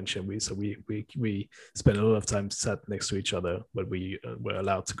speak French, and we spend a lot of time sat next to each other when we were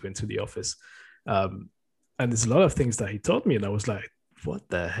allowed to go into the office. And there's a lot of things that he taught me, and I was like, what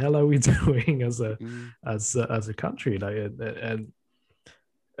the hell are we doing as a country?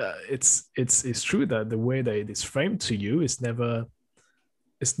 It's true that the way that it is framed to you is never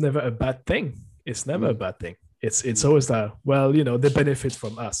a bad thing. It's never a bad thing. It's always that, well, they benefit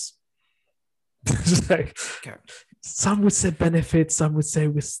from us. Just like, some would say benefit, some would say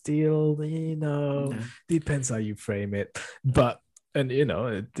we steal, depends how you frame it. But, and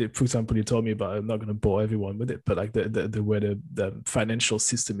for example, you told me about, I'm not going to bore everyone with it, but like the way the financial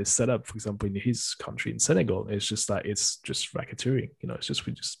system is set up, for example, in his country, in Senegal, it's just like, it's just racketeering.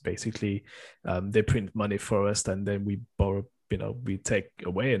 We just basically, they print money for us, and then we borrow, we take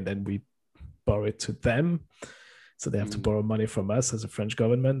away, and then we borrow it to them. So they have to borrow money from us as a French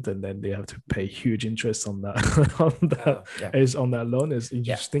government, and then they have to pay huge interest on that on that loan. Is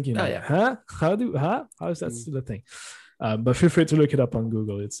just thinking, how is that still a thing? But feel free to look it up on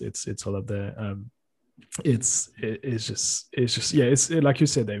Google. It's all up there. It's like you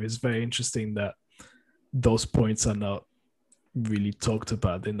said, Dave. It's very interesting that those points are not really talked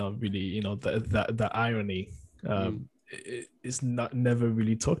about. They're not really, the irony is never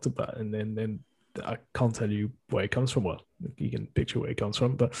really talked about. And then I can't tell you where it comes from. Well, you can picture where it comes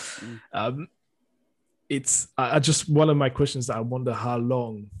from, but it's just one of my questions that I wonder how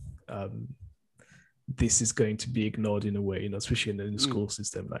long this is going to be ignored in a way, especially in the school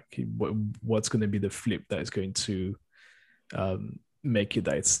system. Like, what's going to be the flip that is going to make it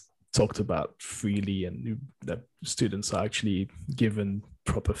that it's talked about freely, and that students are actually given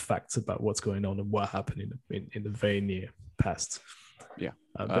proper facts about what's going on and what happened in the very near past. Yeah.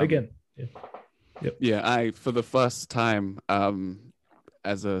 But again, I, for the first time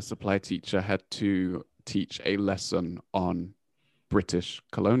as a supply teacher, had to teach a lesson on British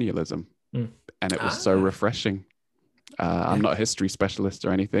colonialism. And it was so refreshing. I'm not a history specialist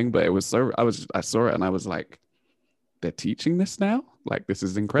or anything, but it was I saw it and I was like, they're teaching this now? Like, this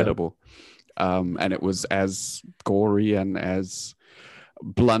is incredible. And it was as gory and as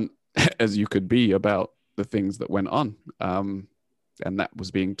blunt as you could be about the things that went on. And that was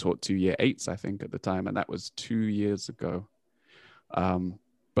being taught to year 8s, I think, at the time. And that was 2 years ago.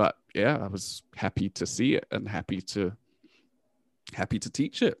 But yeah, I was happy to see it and happy to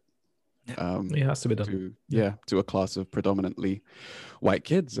teach it. It has to be done. To a class of predominantly white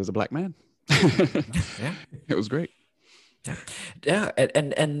kids as a black man. It was great.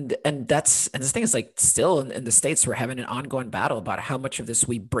 And that's, and the thing is, like, still in the States, we're having an ongoing battle about how much of this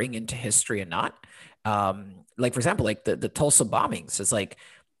we bring into history and not. Like, for example, like the Tulsa bombings, is like,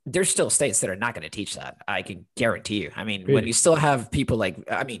 there's still states that are not going to teach that. I can guarantee you. I mean, really? When you still have people like,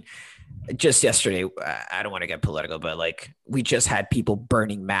 just yesterday, I don't want to get political, but like, we just had people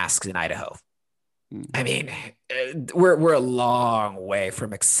burning masks in Idaho. I mean, we're a long way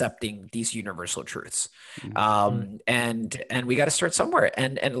from accepting these universal truths. And we got to start somewhere.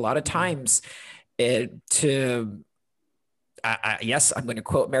 And a lot of times yes, I'm going to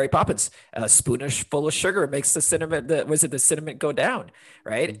quote Mary Poppins: "A spoonful of sugar makes the cinnamon go down,"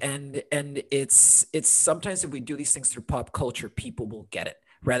 right? And it's sometimes if we do these things through pop culture, people will get it,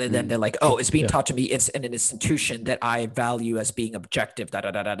 rather than they're like, oh, it's being taught to me. It's in an institution that I value as being objective,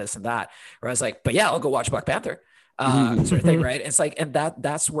 this and that. Whereas like, but yeah, I'll go watch Black Panther, sort of thing, right? It's like, and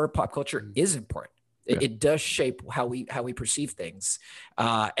that's where pop culture is important. It does shape how we perceive things,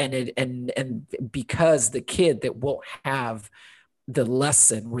 and because the kid that won't have the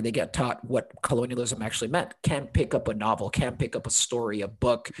lesson where they get taught what colonialism actually meant can't pick up a novel, can't pick up a story, a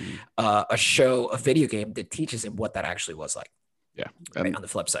book, a show, a video game that teaches him what that actually was like. Yeah, right, on the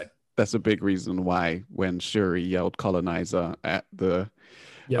flip side, that's a big reason why when Shuri yelled "colonizer" at the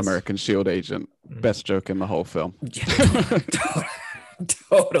American Shield agent, best joke in the whole film.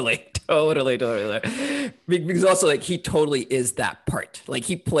 Totally. Totally. Because also like he totally is that part. Like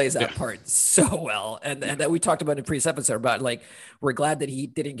he plays that part so well. And that we talked about in the previous episode about like, we're glad that he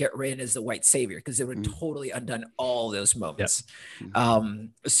didn't get written as the white savior because it would totally undone all those moments.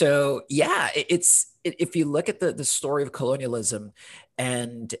 So yeah, if you look at the story of colonialism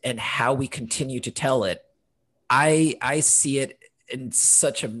and how we continue to tell it, I see it in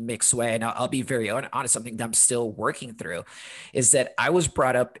such a mixed way. And I'll be very honest, something that I'm still working through is that I was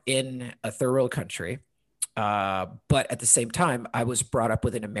brought up in a third world country. But at the same time, I was brought up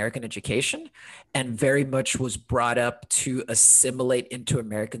with an American education and very much was brought up to assimilate into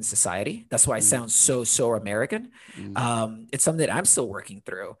American society. That's why I sound so American. It's something that I'm still working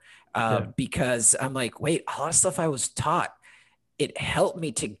through because I'm like, wait, a lot of stuff I was taught, it helped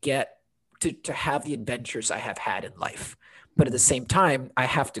me to get to have the adventures I have had in life. But at the same time, I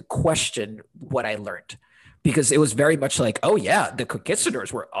have to question what I learned because it was very much like, oh yeah, the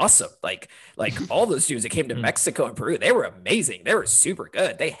conquistadors were awesome. Like all those dudes that came to Mexico and Peru, they were amazing. They were super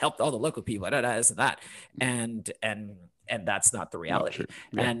good. They helped all the local people, this and that. And that's not the reality.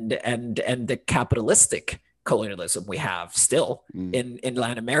 And the capitalistic colonialism we have still in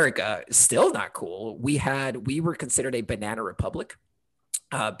Latin America is still not cool. We were considered a banana republic.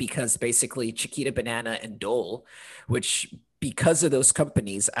 Because basically Chiquita Banana and Dole, which because of those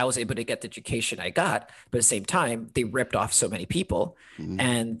companies, I was able to get the education I got, but at the same time, they ripped off so many people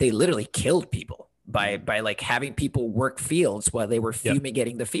and they literally killed people by like having people work fields while they were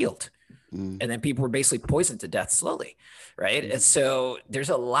fumigating the field. And then people were basically poisoned to death slowly. Right. And so there's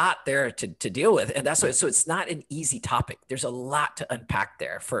a lot there to deal with. And that's why, so it's not an easy topic. There's a lot to unpack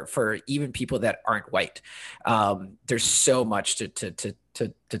there for even people that aren't white. There's so much to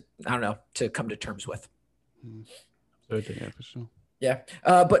I don't know, to come to terms with. Yeah, for sure. Yeah.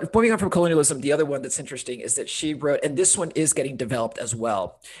 But moving on from colonialism, the other one that's interesting is that she wrote, and this one is getting developed as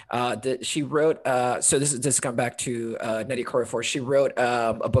well. That she wrote, so this is come back to Nnedi Okorafor. She wrote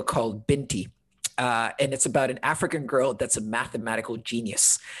a book called Binti. And it's about an African girl that's a mathematical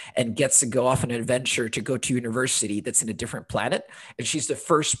genius and gets to go off on an adventure to go to university that's in a different planet. And she's the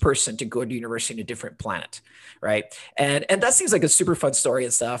first person to go to university in a different planet, right? And that seems like a super fun story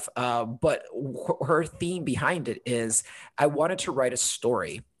and stuff. But her theme behind it is, I wanted to write a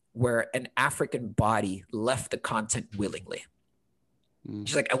story where an African body left the continent willingly.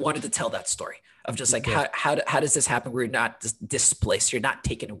 She's like, I wanted to tell that story of just like, how does this happen where you're not displaced, you're not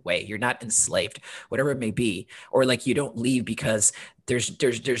taken away, you're not enslaved, whatever it may be, or like you don't leave because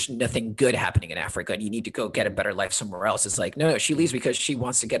there's nothing good happening in Africa and you need to go get a better life somewhere else. It's like, no, she leaves because she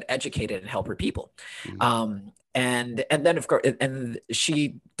wants to get educated and help her people. And then of course, and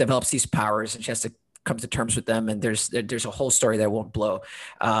she develops these powers and she has to come to terms with them, and there's a whole story that won't blow,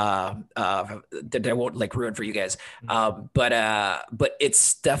 that won't like ruin for you guys. But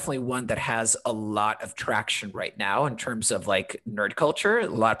it's definitely one that has a lot of traction right now in terms of like nerd culture. A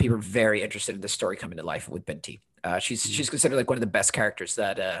lot of people are very interested in this story coming to life with Binti. She's considered like one of the best characters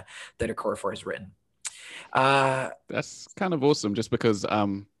that Okorafor has written. That's kind of awesome, just because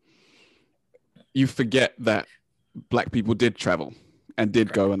you forget that Black people did travel and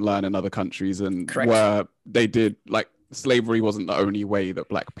did go and learn in other countries, and where they did, like, slavery wasn't the only way that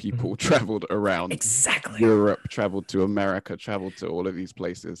Black people traveled around. Exactly. Europe, traveled to America, traveled to all of these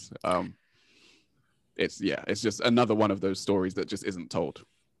places. It's just another one of those stories that just isn't told.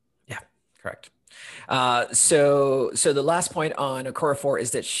 Yeah, correct. So the last point on Okorafor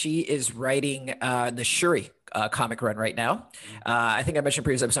is that she is writing the Shuri comic run right now. I think I mentioned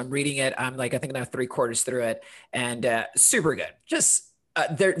previous episode, I'm reading it. I'm like, I think I'm now 3/4 through it, and super good. Just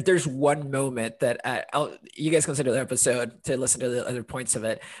there's one moment that you guys consider the episode to listen to the other points of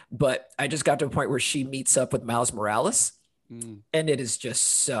it, but I just got to a point where she meets up with Miles Morales. And it is just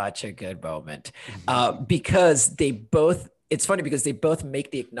such a good moment because they both, it's funny because they both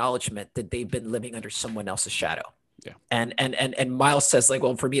make the acknowledgement that they've been living under someone else's shadow. Yeah. And Miles says like,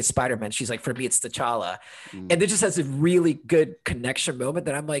 well, for me, it's Spider-Man. She's like, for me, it's T'Challa. And it just has a really good connection moment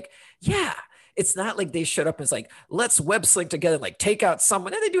that I'm like, yeah, it's not like they showed up and it's like, let's web slink together and like take out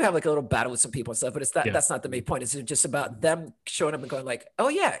someone. And they do have like a little battle with some people and stuff, but it's not, that's not the main point. It's just about them showing up and going like, oh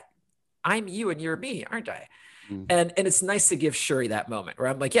yeah, I'm you and you're me, aren't I? And it's nice to give Shuri that moment where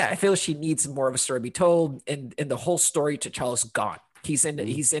I'm like, yeah, I feel she needs more of a story to be told. And the whole story, T'Challa's gone. He's in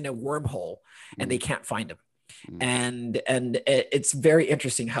a wormhole and they can't find him. And it's very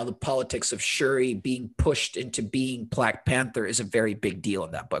interesting how the politics of Shuri being pushed into being Black Panther is a very big deal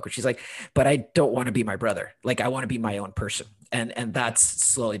in that book, where she's like, but I don't want to be my brother. Like, I want to be my own person. And that's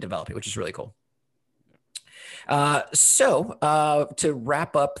slowly developing, which is really cool. So to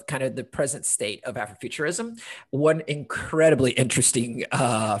wrap up kind of the present state of Afrofuturism, one incredibly interesting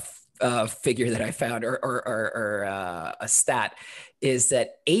figure that I found, or a stat, is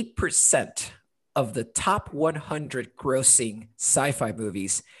that 8% of the top 100 grossing sci-fi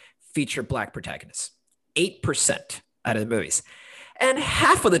movies feature Black protagonists. 8% out of the movies. And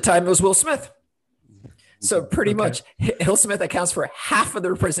half of the time it was Will Smith. So pretty much Will Smith accounts for half of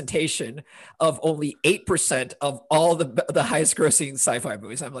the representation of only 8% of all the highest grossing sci-fi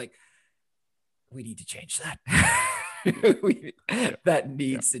movies. I'm like, we need to change that. That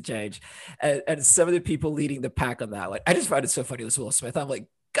needs to change. And some of the people leading the pack on that one, I just found it so funny. It was Will Smith. I'm like,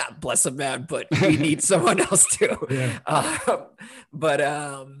 God bless him, man, but we need someone else too. Yeah.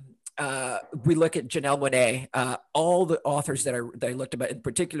 We look at Janelle Monáe. All the authors that I looked about, in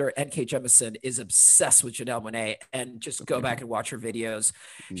particular, N.K. Jemisin is obsessed with Janelle Monáe, and just go back and watch her videos.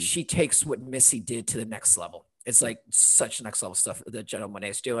 She takes what Missy did to the next level. It's like such next level stuff that Janelle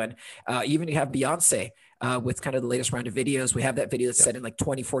Monáe is doing. Even you have Beyonce with kind of the latest round of videos. We have that video that's set in like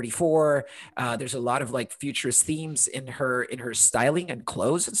 2044. There's a lot of like futurist themes in her styling and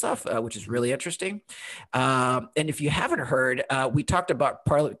clothes and stuff, which is really interesting. And if you haven't heard, we talked about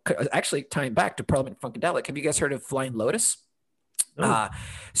actually tying back to Parliament Funkadelic. Have you guys heard of Flying Lotus?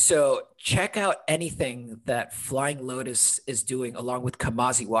 So check out anything that Flying Lotus is doing along with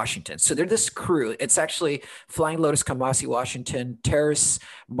Kamasi Washington. So they're this crew. It's actually Flying Lotus, Kamasi Washington, Terrace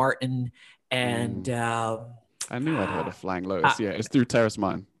Martin, and I knew I'd heard of Flying Lotus. Yeah, it's through Terrace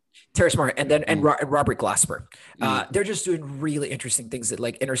Martin. Terrace Martin, and Robert Glasper. They're just doing really interesting things at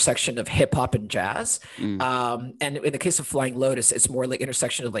like intersection of hip hop and jazz. And in the case of Flying Lotus, it's more like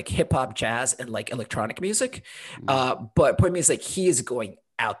intersection of like hip hop, jazz, and like electronic music. But point is like he is going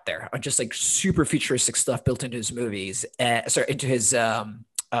out there on just like super futuristic stuff built into his movies, into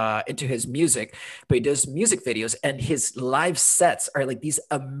his music, but he does music videos, and his live sets are like these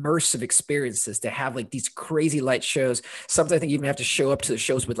immersive experiences to have like these crazy light shows. Sometimes I think you even have to show up to the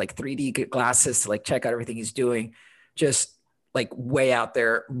shows with like 3D glasses to like check out everything he's doing. Just like way out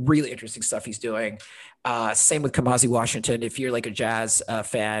there, really interesting stuff he's doing. Same with Kamasi Washington. If you're like a jazz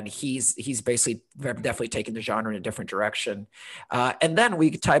fan, he's basically definitely taking the genre in a different direction. And then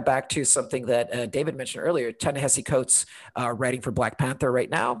we tie back to something that David mentioned earlier. Ta-Nehisi Coates writing for Black Panther right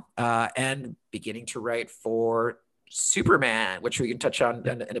now, and beginning to write for Superman, which we can touch on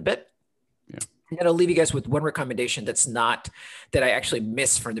in a bit. Yeah. And I'll leave you guys with one recommendation that I actually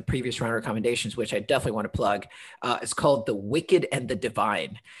missed from the previous round of recommendations, which I definitely want to plug. It's called The Wicked and the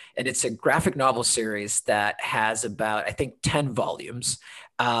Divine. And it's a graphic novel series that has about, I think, 10 volumes.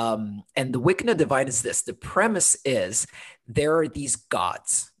 And The Wicked and the Divine is this. The premise is there are these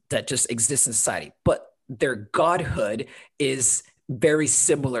gods that just exist in society, but their godhood is very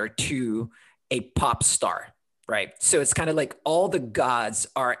similar to a pop star. Right. So it's kind of like all the gods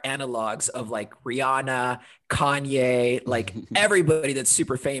are analogs of like Rihanna, Kanye, like everybody that's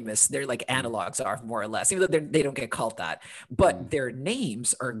super famous. They're like analogs are more or less, even though they don't get called that. But their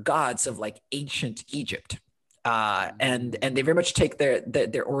names are gods of like ancient Egypt. And they very much take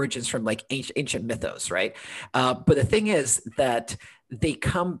their origins from like ancient mythos. Right. But the thing is that they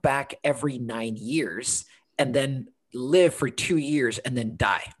come back every 9 years and then live for 2 years and then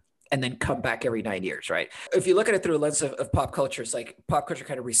die. And then come back every 9 years, right? If you look at it through a lens of pop culture, it's like pop culture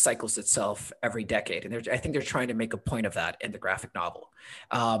kind of recycles itself every decade. And I think they're trying to make a point of that in the graphic novel,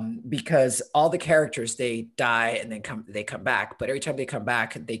 because all the characters, they die and then they come back. But every time they come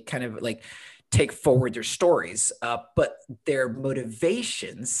back, they kind of like take forward their stories, but their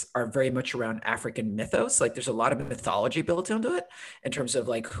motivations are very much around African mythos. Like there's a lot of mythology built into it in terms of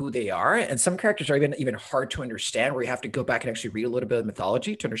like who they are. And some characters are even hard to understand, where you have to go back and actually read a little bit of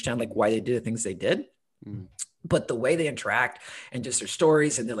mythology to understand like why they did the things they did. But the way they interact and just their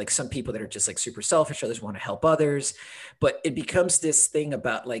stories, and they're like some people that are just like super selfish, others want to help others. But it becomes this thing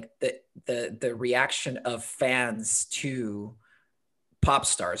about like the reaction of fans to pop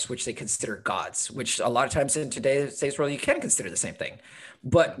stars, which they consider gods, which a lot of times in today's world, you can consider the same thing,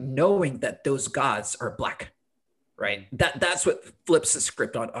 but knowing that those gods are Black, right? That's what flips the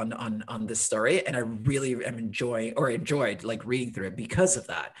script on this story. And I really am enjoyed like reading through it because of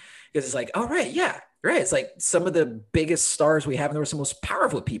that, because it's like, oh, right. Yeah. Right. It's like some of the biggest stars we have, and there were some most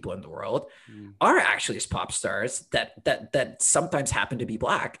powerful people in the world are actually just pop stars that sometimes happen to be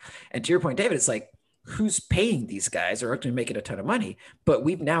Black. And to your point, David, it's like, who's paying these guys? Are actually making a ton of money, but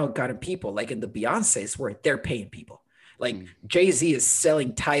we've now gotten people like in the Beyoncé's where they're paying people. Like Jay-Z is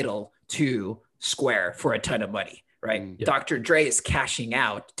selling Tidal to Square for a ton of money, right? Dr. Dre is cashing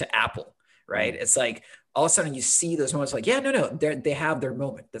out to Apple, right? It's like all of a sudden you see those moments like, yeah, no, they have their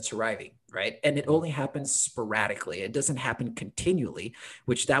moment that's arriving. right? And it only happens sporadically. It doesn't happen continually,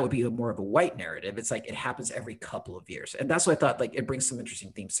 which that would be more of a white narrative. It's like it happens every couple of years. And that's what I thought, like, it brings some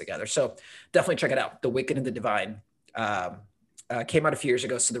interesting themes together. So definitely check it out. The Wicked and the Divine came out a few years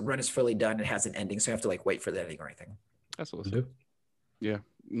ago. So the run is fully done. It has an ending. So you have to like wait for the ending or anything. That's awesome. Yeah.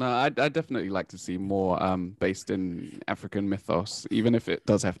 No, I definitely like to see more based in African mythos, even if it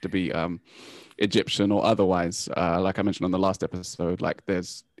does have to be Egyptian or otherwise. Like I mentioned on the last episode, like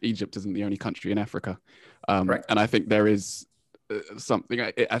Egypt isn't the only country in Africa. And I think there is something,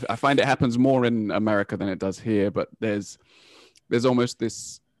 I find it happens more in America than it does here, but there's almost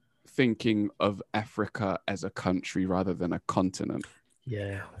this thinking of Africa as a country rather than a continent.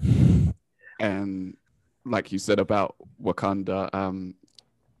 Yeah. And like you said about Wakanda,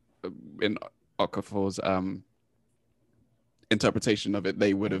 in Okafor's interpretation of it,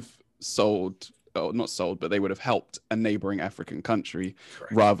 they would have not sold, but they would have helped a neighboring African country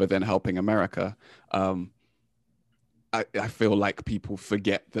rather than helping America. I feel like people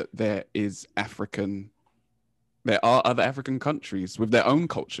forget that there are other African countries with their own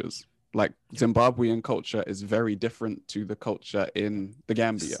cultures. Like Zimbabwean culture is very different to the culture in the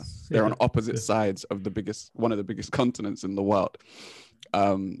Gambia. They're on opposite sides of one of the biggest continents in the world.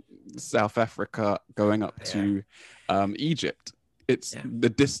 South Africa going up to Egypt, the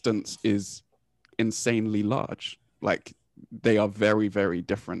distance is insanely large. Like they are very, very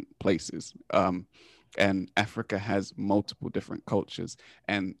different places. And Africa has multiple different cultures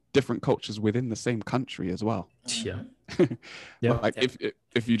and different cultures within the same country as well. Yeah. Like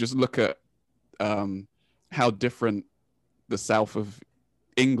if you just look at how different the south of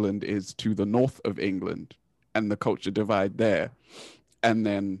England is to the north of England and the culture divide there, and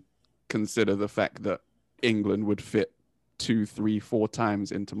then consider the fact that England would fit 2, 3, 4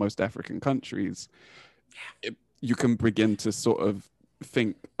 times into most African countries, you can begin to sort of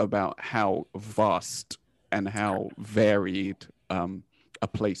think about how vast and how varied a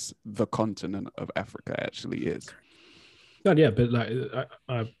place the continent of Africa actually is. But like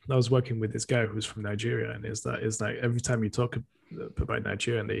I was working with this guy who's from Nigeria, and it's like every time you talk about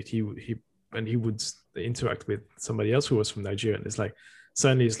Nigeria, and he would interact with somebody else who was from Nigeria, and it's like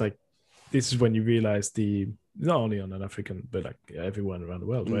suddenly it's like this is when you realize not only on an African but like everyone around the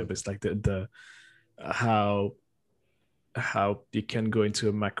world, right? But it's like the how you can go into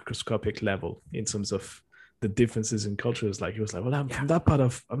a macroscopic level in terms of the differences in cultures. Like he was like, well, I'm not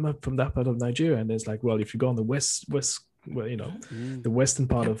from that part of Nigeria, and it's like, well, if you go on the west, well, the western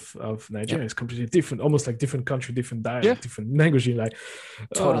part of Nigeria is completely different, almost like different country, different dialect, different language. You're like,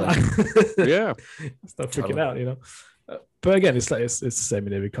 totally, start freaking out, But again, it's like it's the same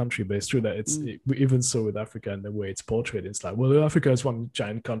in every country. But it's true that even so with Africa and the way it's portrayed, it's like, well, Africa is one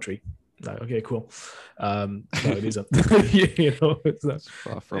giant country. Like, okay, cool. No, it isn't.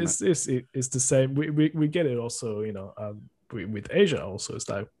 It's the same. We get it also. With Asia also. It's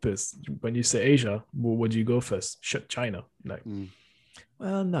like, when you say Asia, what do you go first? China. Like,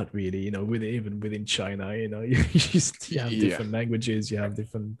 well, not really. Even within China, you have different languages. You have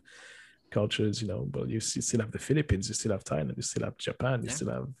different cultures, but you still have the Philippines, you still have Thailand, you still have Japan, you still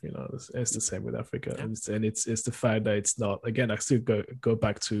have, it's the same with Africa. And it's the fact that it's not, again, I still go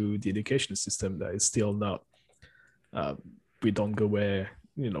back to the education system, that it's still not, we don't go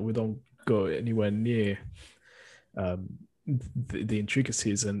anywhere near the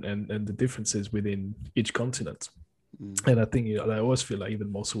intricacies and the differences within each continent. And I think I always feel like, even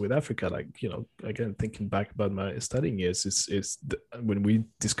more so with Africa, like again, thinking back about my studying years, is when we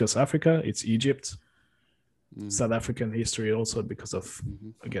discuss Africa, it's Egypt, South African history also because of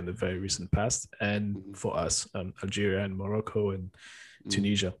again the very recent past, and for us Algeria and Morocco and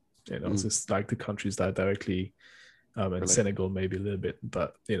Tunisia, it's just like the countries that are directly and Senegal maybe a little bit,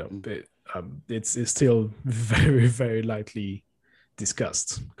 but it's still very, very lightly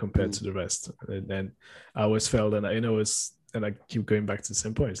discussed compared to the rest. And then I always felt, and I keep going back to the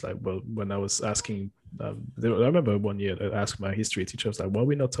same point. It's like, well, when I was asking, I remember one year I asked my history teacher, I was like, why are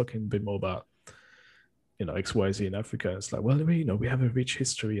we not talking a bit more about, XYZ in Africa? It's like, well, we have a rich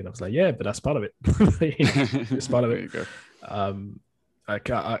history. And I was like, yeah, but that's part of it. It's part of it.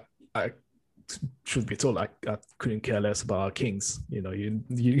 I should be told, I couldn't care less about our kings.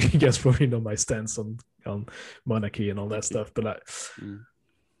 You guys probably know my stance on monarchy and all that stuff, but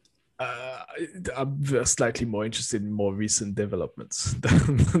I'm slightly more interested in more recent developments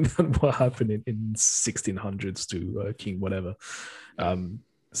than what happened in 1600s to king whatever.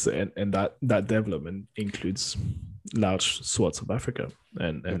 So and that development includes large swaths of Africa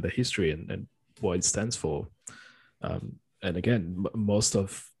and the history and what it stands for. And again, most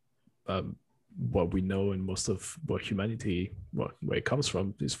of what we know and most of what humanity, where it comes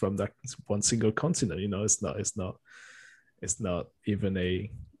from, is from that one single continent. It's not even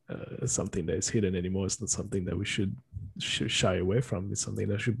a something that is hidden anymore. It's not something that we should shy away from. It's something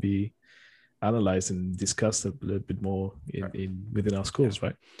that should be analyzed and discussed a little bit more within our schools,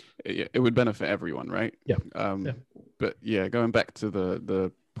 right? It would benefit everyone, right? Yeah. But yeah, going back to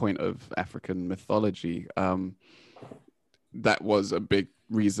the point of African mythology, that was a big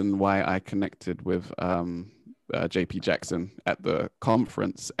reason why I connected with JP Jackson at the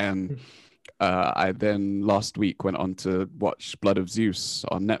conference. And I then last week went on to watch Blood of Zeus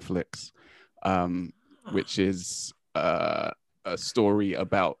on Netflix, which is a story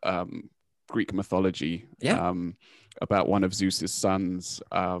about Greek mythology, about one of Zeus's sons,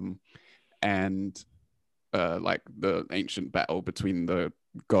 and like the ancient battle between the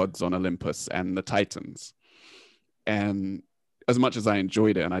gods on Olympus and the Titans. And as much as I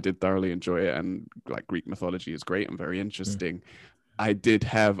enjoyed it, and I did thoroughly enjoy it, and like Greek mythology is great and very interesting, I did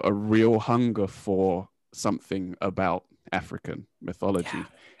have a real hunger for something about African mythology,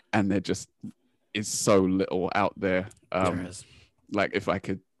 and there just is so little out there. Like if I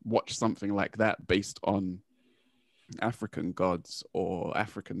could watch something like that based on African gods or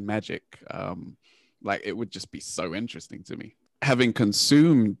African magic, like it would just be so interesting to me. Having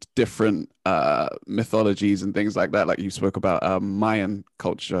consumed different mythologies and things like that, like you spoke about Mayan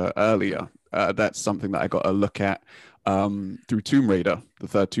culture earlier, that's something that I got a look at through Tomb Raider, the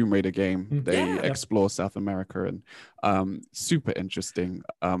third Tomb Raider game. They explore South America, and super interesting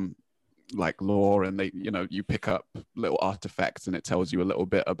like lore, and they, you pick up little artifacts and it tells you a little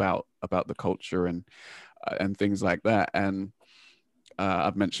bit about the culture and things like that. And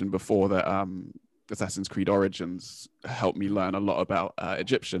I've mentioned before that Assassin's Creed Origins helped me learn a lot about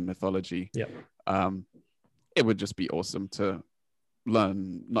Egyptian mythology. It would just be awesome to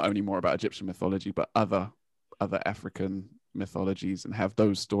learn not only more about Egyptian mythology, but other African mythologies, and have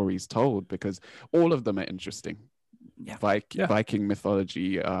those stories told, because all of them are interesting. Viking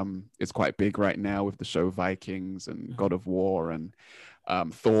mythology is quite big right now with the show Vikings and God of War, and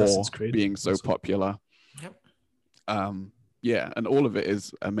Thor being so popular. And all of it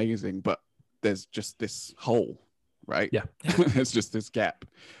is amazing, but there's just this hole, right? There's just this gap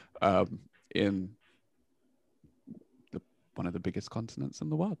in one of the biggest continents in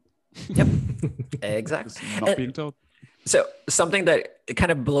the world. Exactly. Not being told. So something that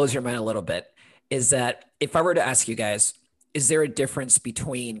kind of blows your mind a little bit is that if I were to ask you guys, is there a difference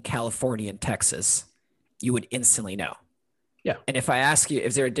between California and Texas? You would instantly know. And if I ask you,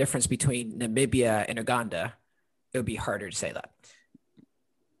 is there a difference between Namibia and Uganda? It would be harder to say that.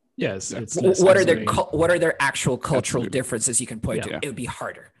 Yes. What are their actual cultural differences you can point to? It would be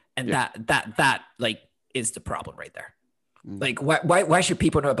harder. And that like is the problem right there. Like why should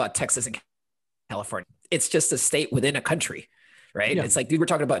people know about Texas and California? It's just a state within a country, right? It's like, dude, we're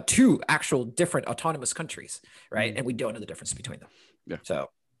talking about two actual different autonomous countries, right? And we don't know the difference between them. So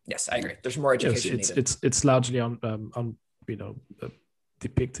yes, I agree. There's more education needed. It's largely on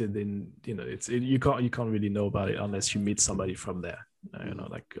depicted in, you can't really know about it unless you meet somebody from there.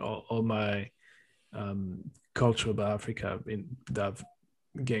 Like all my culture about Africa that I've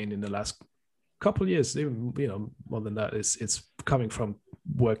gained in the last couple of years, even more than that, it's coming from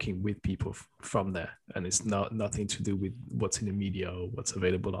working with people from there, and it's nothing to do with what's in the media or what's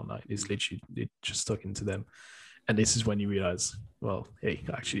available online. It's literally just talking to them, and this is when you realize, well, hey,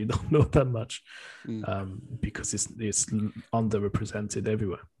 I actually don't know that much, because it's underrepresented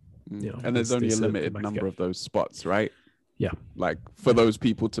everywhere. And there's only a limited number of those spots, right? Like for those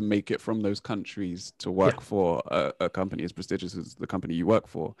people to make it from those countries to work for a company as prestigious as the company you work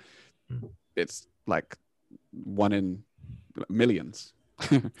for, it's like one in millions.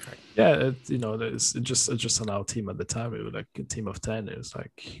 It's just on our team at the time, it was like a team of 10. It was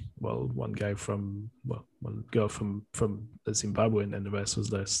like, one girl from Zimbabwe, and then the rest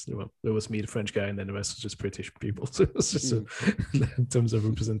was less. It was me, the French guy, and then the rest was just British people. So it was just in terms of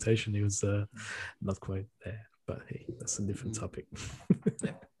representation, it was not quite there. But hey, that's a different topic.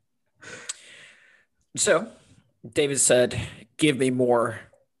 So David said, give me more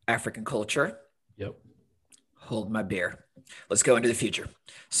African culture. Hold my beer. Let's go into the future.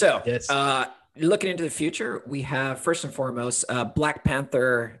 So looking into the future, we have first and foremost Black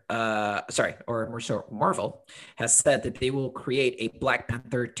Panther, or more so Marvel has said that they will create a Black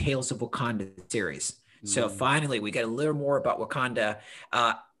Panther Tales of Wakanda series. So finally, we get a little more about Wakanda.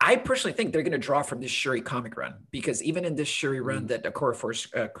 I personally think they're going to draw from this Shuri comic run, because even in this Shuri run that Okorafor is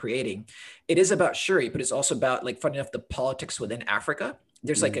creating, it is about Shuri, but it's also about, like, funny enough, the politics within Africa.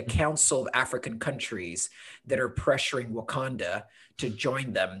 there's like a council of African countries that are pressuring Wakanda to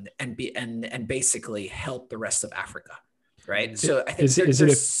join them and basically help the rest of Africa. Right. So I think is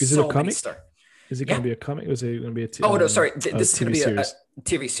it a comic? Is it going to be a comic or is it going to be a no, sorry. This is going to be a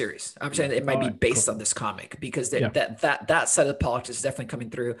TV series. I'm saying it might be based on this comic because that side of the politics is definitely coming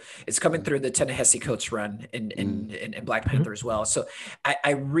through. It's coming through the Ta-Nehisi Coates run in Black Panther as well. So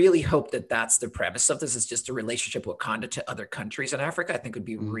I really hope that that's the premise of this, is just a relationship with Wakanda to other countries in Africa. I think would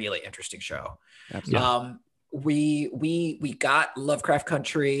be a really interesting show. Absolutely. We got Lovecraft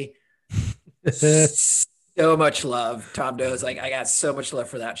Country. So much love. Tom knows, like, I got so much love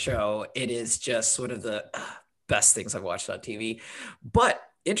for that show. It is just one of the best things I've watched on TV. But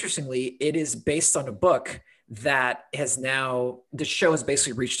interestingly, it is based on a book that the show has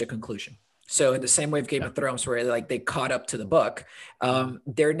basically reached a conclusion. So in the same way of Game of Thrones, where like they caught up to the book,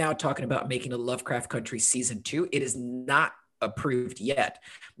 they're now talking about making a Lovecraft Country season 2. It is not approved yet,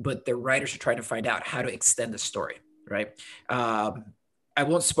 but the writers are trying to find out how to extend the story, right? I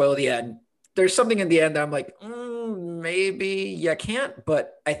won't spoil the end. There's something in the end that I'm like, maybe you can't,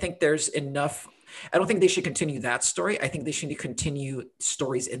 but I think there's enough. I don't think they should continue that story. I think they should continue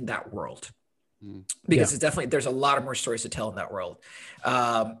stories in that world because it's definitely, there's a lot of more stories to tell in that world.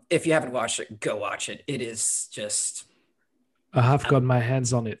 If you haven't watched it, go watch it. It is just. I have got my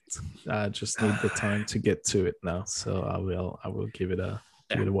hands on it. I just need the time to get to it now. So I will give it a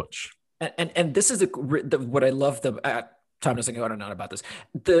watch. And this is what I love Tom doesn't go on and on about this.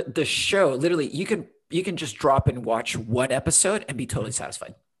 The show, literally, you can just drop and watch one episode and be totally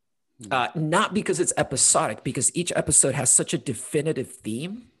satisfied. Not because it's episodic, because each episode has such a definitive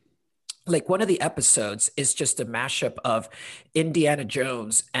theme. Like one of the episodes is just a mashup of Indiana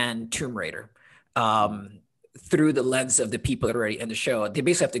Jones and Tomb Raider through the lens of the people that are already in the show. They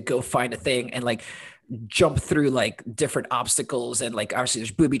basically have to go find a thing and like jump through like different obstacles, and like obviously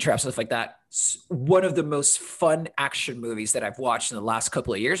there's booby traps and stuff like that. One of the most fun action movies that I've watched in the last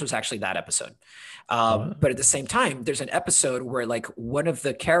couple of years was actually that episode. But at the same time, there's an episode where like one of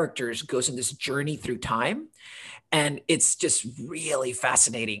the characters goes in this journey through time, and it's just really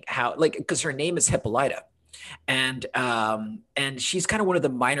fascinating how, like, because her name is Hippolyta. And she's kind of one of the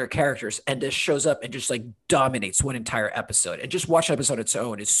minor characters, and this shows up and just like dominates one entire episode. And just watch an episode on its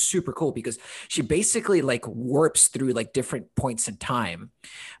own is super cool because she basically like warps through like different points in time,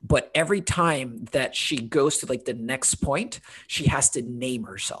 but every time that she goes to like the next point, she has to name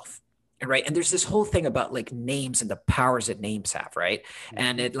herself. Right. And there's this whole thing about like names and the powers that names have. Right.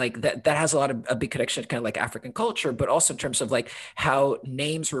 And it like that has a big connection to kind of like African culture, but also in terms of like how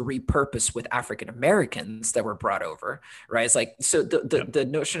names were repurposed with African Americans that were brought over. Right. It's like, so the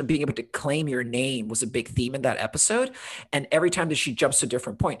notion of being able to claim your name was a big theme in that episode. And every time that she jumps to a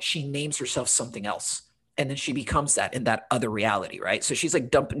different point, she names herself something else. And then she becomes that in that other reality, right? So she's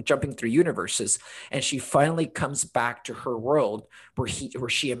like jumping through universes, and she finally comes back to her world where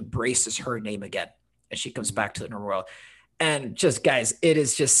she embraces her name again, and she comes back to the normal world. And just guys, it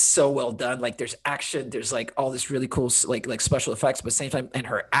is just so well done. Like there's action, there's like all this really cool like special effects, but at the same time, and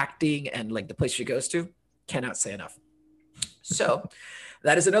her acting and like the place she goes to, cannot say enough. So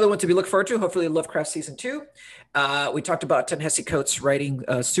that is another one to be looked forward to. Hopefully Lovecraft season 2. We talked about Ta-Nehisi Coates writing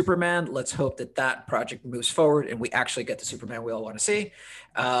Superman. Let's hope that project moves forward and we actually get the Superman we all want to see.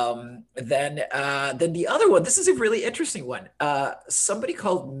 Then the other one, this is a really interesting one. Somebody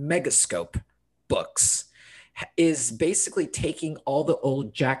called Megascope Books is basically taking all the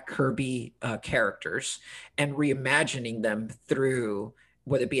old Jack Kirby characters and reimagining them through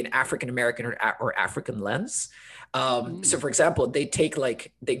whether it be an African-American or African lens. So for example, they take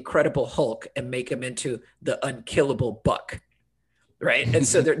like the Incredible Hulk and make him into the Unkillable Buck, right? And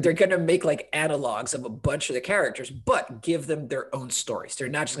so they're going to make like analogs of a bunch of the characters, but give them their own stories. They're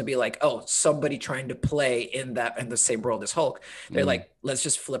not just going to be like, oh, somebody trying to play in the same world as Hulk. They're like, let's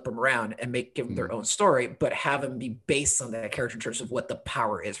just flip them around and give them their own story, but have them be based on that character in terms of what the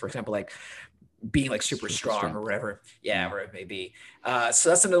power is. For example, like being like super strong or whatever. Yeah, where it may be. So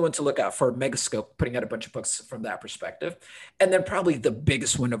that's another one to look out for. Megascope putting out a bunch of books from that perspective. And then probably the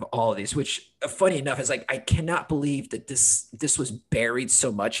biggest one of all of these, which funny enough is like, I cannot believe that this was buried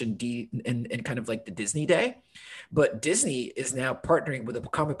so much in kind of like the Disney day, but Disney is now partnering with a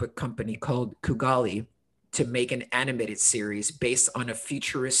comic book company called Kugali to make an animated series based on a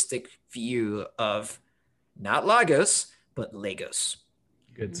futuristic view of not Lagos, but Legos.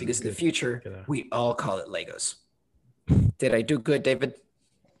 Good. Because in the future, we all call it Legos. Did I do good, David?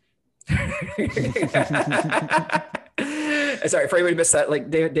 Sorry, for anybody missed that. Like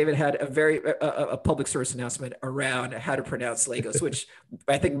David had a very a public service announcement around how to pronounce Legos, which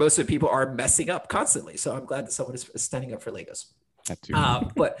I think most of the people are messing up constantly. So I'm glad that someone is standing up for Legos.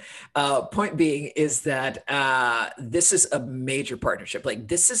 But point being is that this is a major partnership. Like,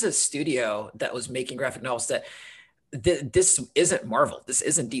 this is a studio that was making graphic novels that this isn't Marvel. This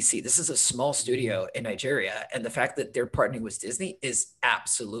isn't DC. This is a small studio in Nigeria. And the fact that they're partnering with Disney is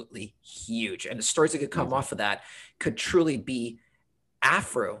absolutely huge. And the stories that could come off of that could truly be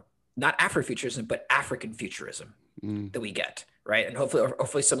not Afrofuturism, but African futurism that we get. Right. And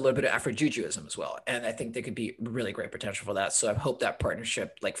hopefully some a little bit of Afrojujuism as well. And I think there could be really great potential for that. So I hope that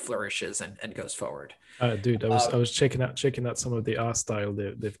partnership like flourishes and goes forward. Dude, I was checking out some of the art style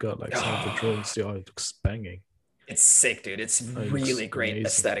they've got, like some of the drawings. It looks banging. It's sick, dude. It's really great amazing.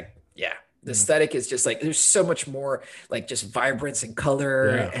 Aesthetic. Yeah. The aesthetic is just like, there's so much more like just vibrance and color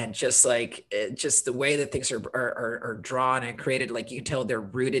and just like, just the way that things are drawn and created. Like, you can tell they're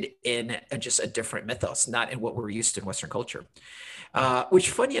rooted in just a different mythos, not in what we're used to in Western culture.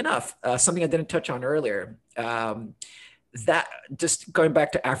 Which, funny enough, something I didn't touch on earlier, that just going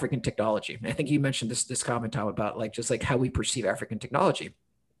back to African technology. I think you mentioned this comment, Tom, about like, just like how we perceive African technology.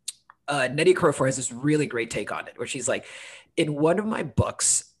 Nnedi Okorafor has this really great take on it, where she's like, in one of my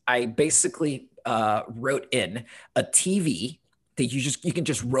books, I basically wrote in a TV that you can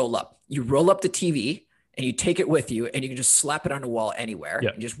just roll up. You roll up the TV and you take it with you, and you can just slap it on a wall anywhere.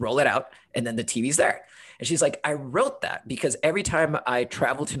 You just roll it out, and then the TV's there. And she's like, I wrote that because every time I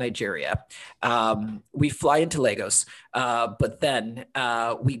travel to Nigeria, we fly into Lagos, but then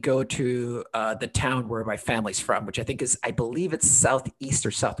we go to the town where my family's from, which I believe it's southeast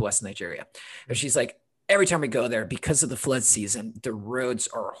or southwest Nigeria. And she's like, every time we go there, because of the flood season, the roads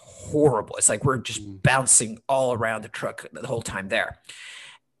are horrible. It's like we're just bouncing all around the truck the whole time there.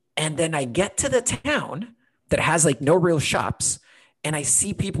 And then I get to the town that has like no real shops, and I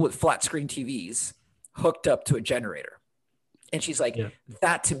see people with flat screen TVs hooked up to a generator. And she's like,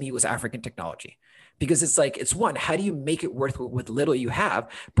 that to me was African technology. Because it's like, it's one, how do you make it worth with little you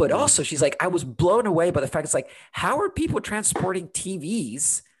have? But also, she's like, I was blown away by the fact it's like, how are people transporting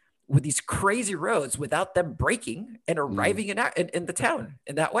TVs with these crazy roads without them breaking and arriving in the town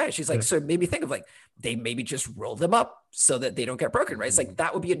in that way? She's like, so it made me think of like, they maybe just roll them up so that they don't get broken, right? It's like,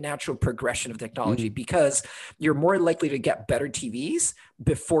 that would be a natural progression of technology because you're more likely to get better TVs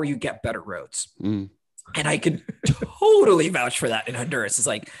before you get better roads. And I can totally vouch for that in Honduras. It's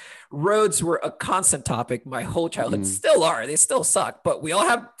like, roads were a constant topic my whole childhood, still are. They still suck, but we all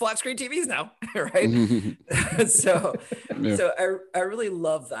have flat screen TVs now, right? So I really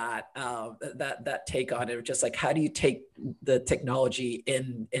love that that take on it. Just like, how do you take the technology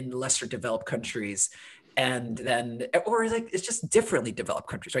in lesser developed countries, and then, or like, it's just differently developed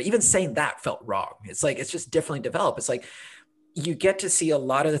countries, right? Even saying that felt wrong. It's like, it's just differently developed. It's like, you get to see a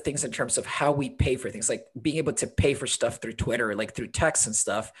lot of the things in terms of how we pay for things, like being able to pay for stuff through Twitter, like through text and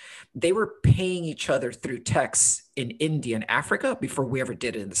stuff. They were paying each other through text in India and Africa before we ever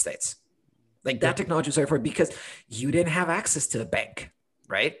did it in the States. Like, that technology was there for, because you didn't have access to a bank,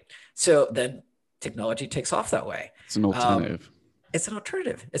 right? So then technology takes off that way. It's an alternative. It's an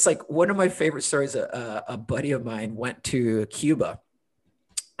alternative. It's like, one of my favorite stories, a buddy of mine went to Cuba.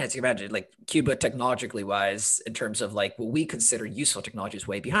 As you imagine, like, Cuba technologically wise, in terms of like what we consider useful technology, is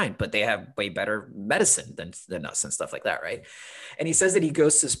way behind, but they have way better medicine than us and stuff like that, right? And he says that he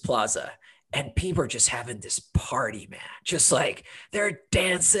goes to this plaza and people are just having this party, man. Just like, they're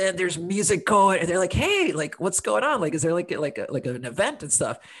dancing, there's music going, and they're like, hey, like, what's going on? Like, is there like an event and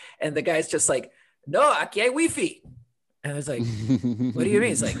stuff? And the guy's just like, no, aquí hay Wi-Fi. And I was like, what do you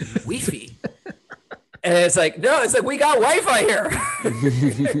mean? It's like, Wi-Fi. And it's like, no, it's like, we got Wi-Fi here.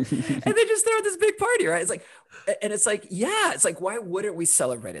 And they just throw this big party, right? It's like, and it's like, yeah, it's like, why wouldn't we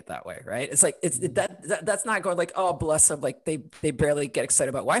celebrate it that way, right? It's like, that's not going like, oh, bless them, like they barely get excited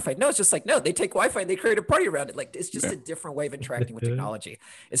about Wi-Fi. No, it's just like, no, they take Wi-Fi and they create a party around it. Like, it's just a different way of interacting with technology.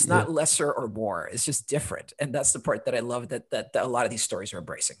 It's not lesser or more. It's just different. And that's the part that I love that a lot of these stories are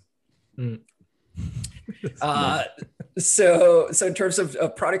embracing. So in terms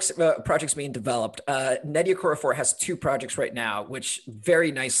of projects being developed, Nnedi Okorafor has 2 projects right now, which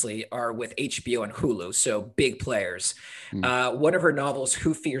very nicely are with HBO and Hulu, so big players. One of her novels,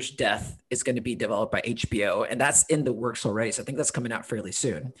 Who Fears Death, is going to be developed by HBO, and that's in the works already, so I think that's coming out fairly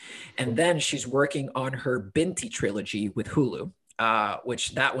soon. And then she's working on her Binti trilogy with Hulu,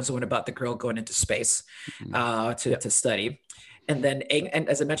 which that was the one about the girl going into space to study. And then, and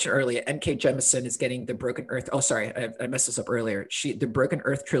as I mentioned earlier, N.K. Jemisin is getting the Broken Earth. Oh, sorry, I messed this up earlier. The Broken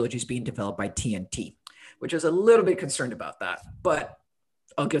Earth trilogy is being developed by TNT, which I was a little bit concerned about that, but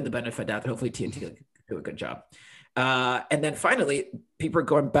I'll give them the benefit of that. Hopefully TNT will do a good job. And then finally, people are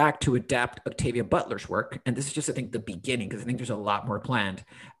going back to adapt Octavia Butler's work. And this is just, I think, the beginning, because I think there's a lot more planned.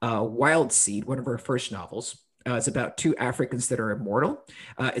 Wild Seed, one of her first novels, It's about two Africans that are immortal.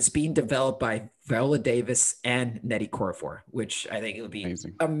 It's being developed by Viola Davis and Nnedi Okorafor, which I think it would be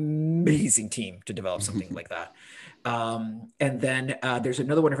amazing team to develop something like that. And then there's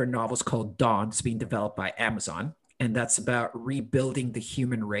another one of her novels called Dawn. It's being developed by Amazon, and that's about rebuilding the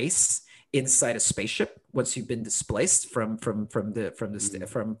human race inside a spaceship once you've been displaced from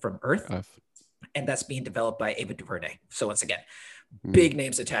Earth. And that's being developed by Ava DuVernay. So once again, big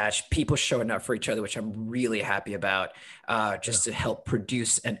names attached, people showing up for each other, which I'm really happy about, to help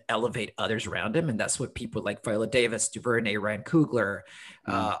produce and elevate others around him. And that's what people like Viola Davis, DuVernay, Ryan Coogler,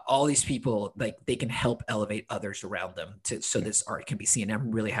 all these people, like they can help elevate others around them so this art can be seen.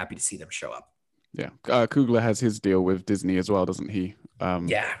 I'm really happy to see them show up. Yeah. Coogler has his deal with Disney as well, doesn't he?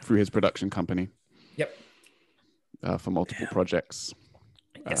 Through his production company. Yep. For multiple projects.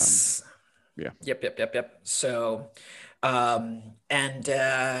 Yes. Yep. So, and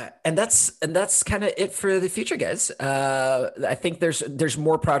that's kind of it for the future, guys. I think there's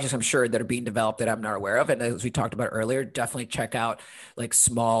more projects I'm sure that are being developed that I'm not aware of. And as we talked about earlier, definitely check out like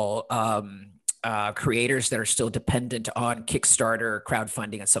small, creators that are still dependent on Kickstarter,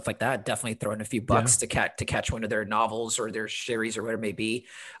 crowdfunding, and stuff like that. Definitely throw in a few bucks to catch one of their novels or their series or whatever it may be.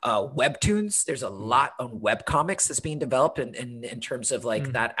 Webtoons, there's a lot on webcomics that's being developed in terms of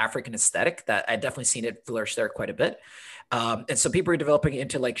like that African aesthetic that I definitely seen it flourish there quite a bit. And so people are developing it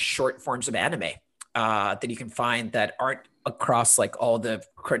into like short forms of anime that you can find that aren't across like all the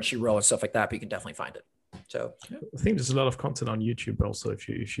Crunchyroll and stuff like that, but you can definitely find it. So I think there's a lot of content on YouTube also if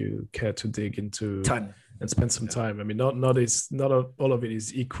you care to dig into and spend some time. I mean, not all of it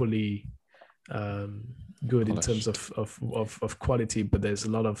is equally good in terms of quality, but there's a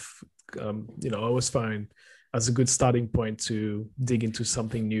lot of I always find as a good starting point to dig into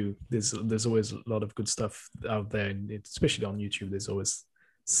something new. There's always a lot of good stuff out there, and especially on YouTube, there's always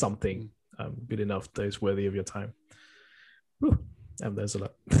something good enough that is worthy of your time. Whew. And there's a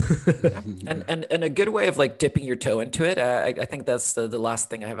lot. and a good way of like dipping your toe into it. I think that's the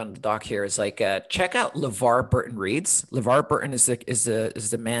last thing I have on the doc here is like check out LeVar Burton Reads. LeVar Burton is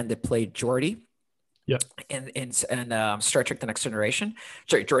the man that played Geordi. Yeah. And Star Trek: The Next Generation.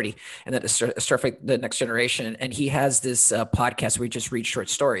 Sorry, Geordi, and then Star Trek: The Next Generation. And he has this podcast where he just reads short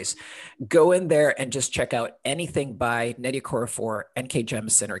stories. Go in there and just check out anything by Nnedi Okorafor, N.K.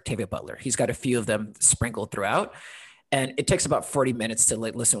 Jemisin, or Octavia Butler. He's got a few of them sprinkled throughout. And it takes about 40 minutes to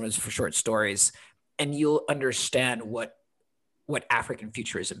like listen to his short stories, and you'll understand what African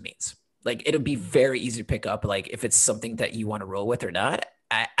futurism means. Like it'll be very easy to pick up, like if it's something that you want to roll with or not.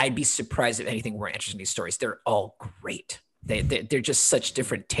 I'd be surprised if anything were interested in these stories. They're all great. They're just such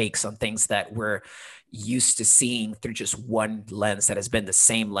different takes on things that we're used to seeing through just one lens that has been the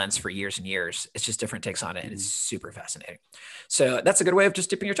same lens for years and years. It's just different takes on it, and it's super fascinating. So that's a good way of just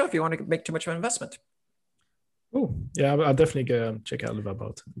dipping your toe if you want to make too much of an investment. Oh, yeah, I'll definitely go check out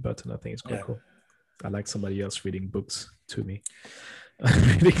LeVar Burton. I think it's quite cool. I like somebody else reading books to me.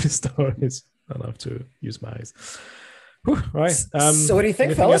 Reading stories. I love to use my eyes. Whew, right. So what do you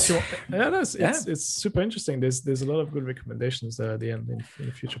think, fellas? It's super interesting. There's a lot of good recommendations there at the end in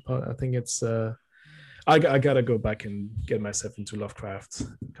the future part. I think it's I gotta go back and get myself into Lovecraft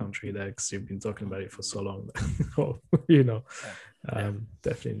country there because you've been talking about it for so long.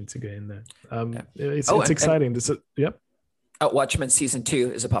 Definitely need to get in there. It's exciting. Watchmen season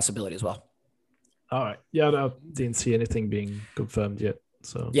 2 is a possibility as well. All right. Yeah, I didn't see anything being confirmed yet.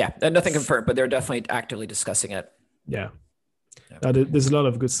 So nothing confirmed, but they're definitely actively discussing it. Yeah. There's a lot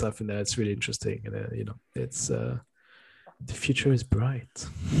of good stuff in there. It's really interesting, and it's the future is bright.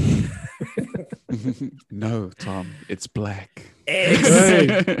 No, Tom, it's black.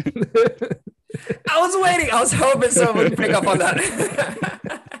 I was waiting. I was hoping someone would pick up on that.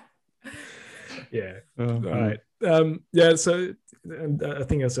 Yeah. All right. So I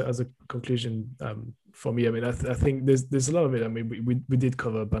think as a conclusion for me, I mean, I think there's a lot of it. I mean, we did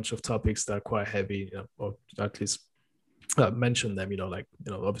cover a bunch of topics that are quite heavy, or at least mention them.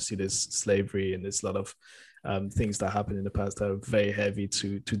 Obviously there's slavery, and there's a lot of things that happened in the past that are very heavy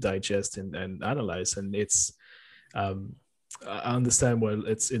to digest and analyze. And it's I understand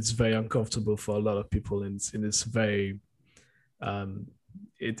it's very uncomfortable for a lot of people in this very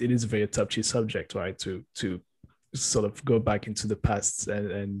it is a very touchy subject, right? To sort of go back into the past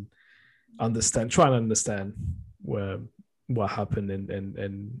and try and understand what happened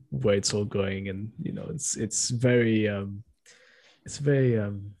and where it's all going. And it's very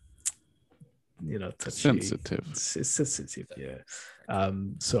touchy. Sensitive. It's sensitive, yeah.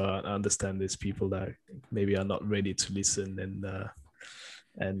 So I understand there's people that maybe are not ready to listen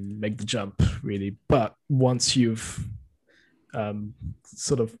and make the jump, really. But once you've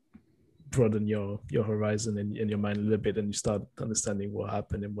sort of broaden your horizon and your mind a little bit, and you start understanding what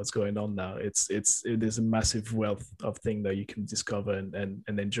happened and what's going on now. It is a massive wealth of things that you can discover and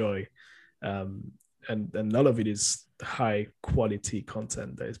enjoy, and a lot of it is high quality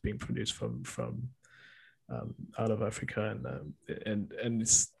content that is being produced from out of Africa, and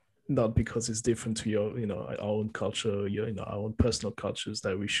it's not because it's different to your our own culture, our own personal cultures,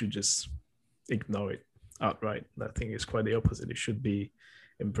 that we should just ignore it outright. I think it's quite the opposite. It should be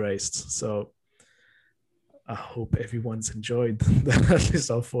embraced. So I hope everyone's enjoyed at least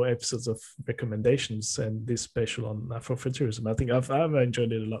our 4 episodes of recommendations and this special on Afrofuturism. I think I've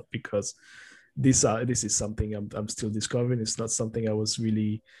enjoyed it a lot, because this is something I'm still discovering. It's not something I was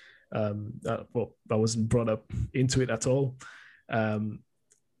really I wasn't brought up into it at all, and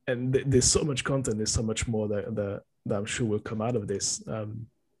there's so much content, there's so much more that I'm sure will come out of this,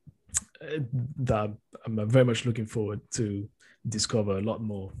 that I'm very much looking forward to discover a lot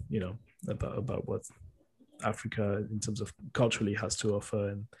more, about what Africa in terms of culturally has to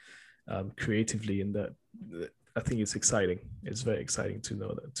offer, and creatively, and that I think it's exciting. It's very exciting to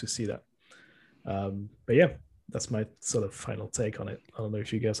know that, to see that. But yeah, that's my sort of final take on it. I don't know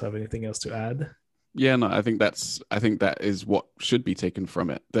if you guys have anything else to add. Yeah, no, I think that is what should be taken from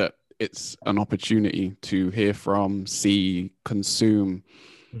it, that it's an opportunity to hear from, see, consume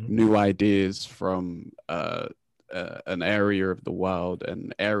new ideas from an area of the world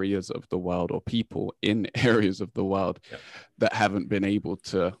and areas of the world, or people in areas of the world that haven't been able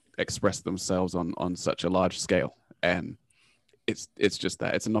to express themselves on such a large scale. And it's just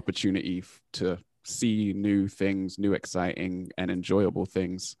that it's an opportunity to see new things, new exciting and enjoyable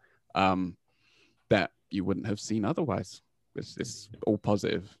things that you wouldn't have seen otherwise. It's all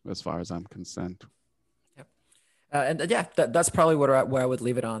positive as far as I'm concerned. That's probably where I would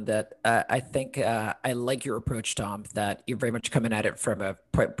leave it on. That I think I like your approach, Tom, that you're very much coming at it from a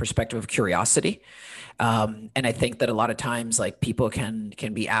perspective of curiosity, and I think that a lot of times, like, people can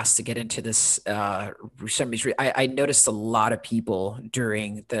be asked to get into this. I noticed a lot of people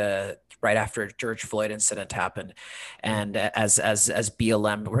during right after George Floyd incident happened, and as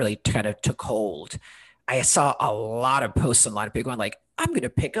BLM really kind of took hold, I saw a lot of posts online of people going like, I'm going to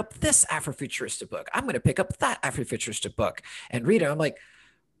pick up this Afrofuturistic book. I'm going to pick up that Afrofuturistic book and read it. I'm like,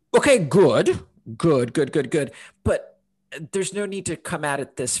 okay, good. But there's no need to come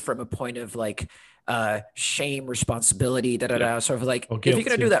at this from a point of like shame, responsibility, sort of like, if you're going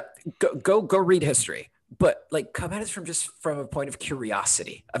to do that, go read history. But like, come at it from a point of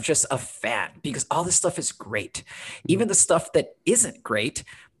curiosity, of just a fan, because all this stuff is great. Even the stuff that isn't great,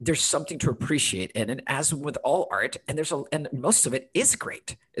 there's something to appreciate in it, as with all art, and most of it is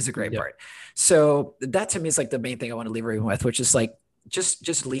great, is a great part. So that to me is like the main thing I want to leave everyone with, which is like,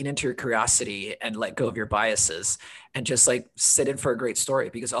 just lean into your curiosity and let go of your biases, and just like sit in for a great story,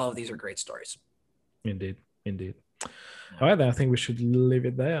 because all of these are great stories. Indeed. All right, then I think we should leave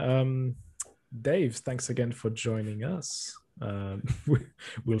it there. Dave, thanks again for joining us.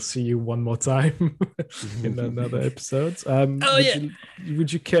 We'll see you one more time in another episode.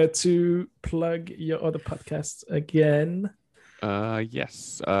 Would you care to plug your other podcasts again?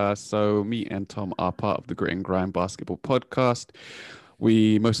 Yes. So me and Tom are part of the Grit and Grind Basketball Podcast.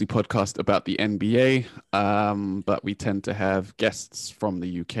 We mostly podcast about the NBA, but we tend to have guests from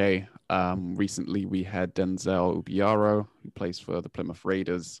the UK. Recently, we had Denzel Obiaro, who plays for the Plymouth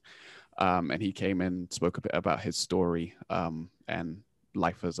Raiders. And he came in, spoke a bit about his story and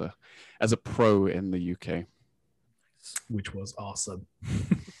life as a pro in the UK, which was awesome.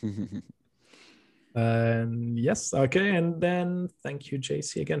 Yes, okay, and then thank you,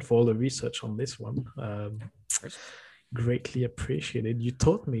 JC, again for all the research on this one. Greatly appreciated. You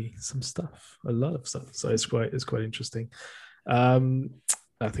taught me some stuff, a lot of stuff, so it's quite interesting.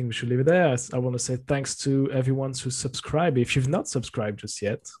 I think we should leave it there. I want to say thanks to everyone who subscribed. If you've not subscribed just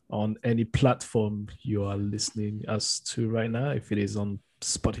yet on any platform you are listening us to right now, if it is on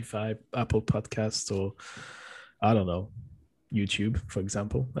Spotify, Apple Podcasts, or I don't know, YouTube, for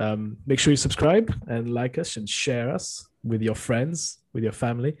example, make sure you subscribe and like us and share us with your friends, with your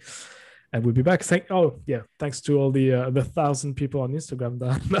family. And we'll be back. Thanks to all the 1,000 people on Instagram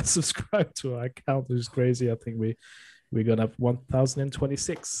that subscribe to our account, which is crazy. I think we're gonna have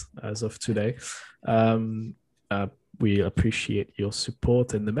 1,026 as of today. We appreciate your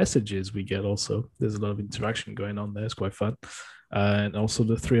support and the messages we get. Also, there's a lot of interaction going on there. It's quite fun. And also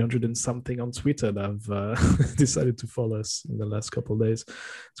the 300 and something on Twitter that have decided to follow us in the last couple of days.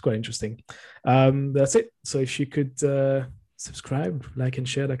 It's quite interesting. That's it. So if you could subscribe, like, and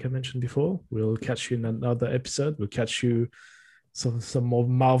share, like I mentioned before, we'll catch you in another episode. We'll catch you some more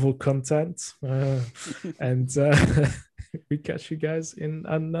Marvel content, and we catch you guys in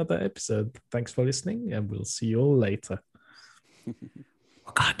another episode. Thanks for listening, and we'll see you all later.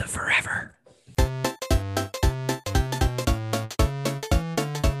 Wakanda forever.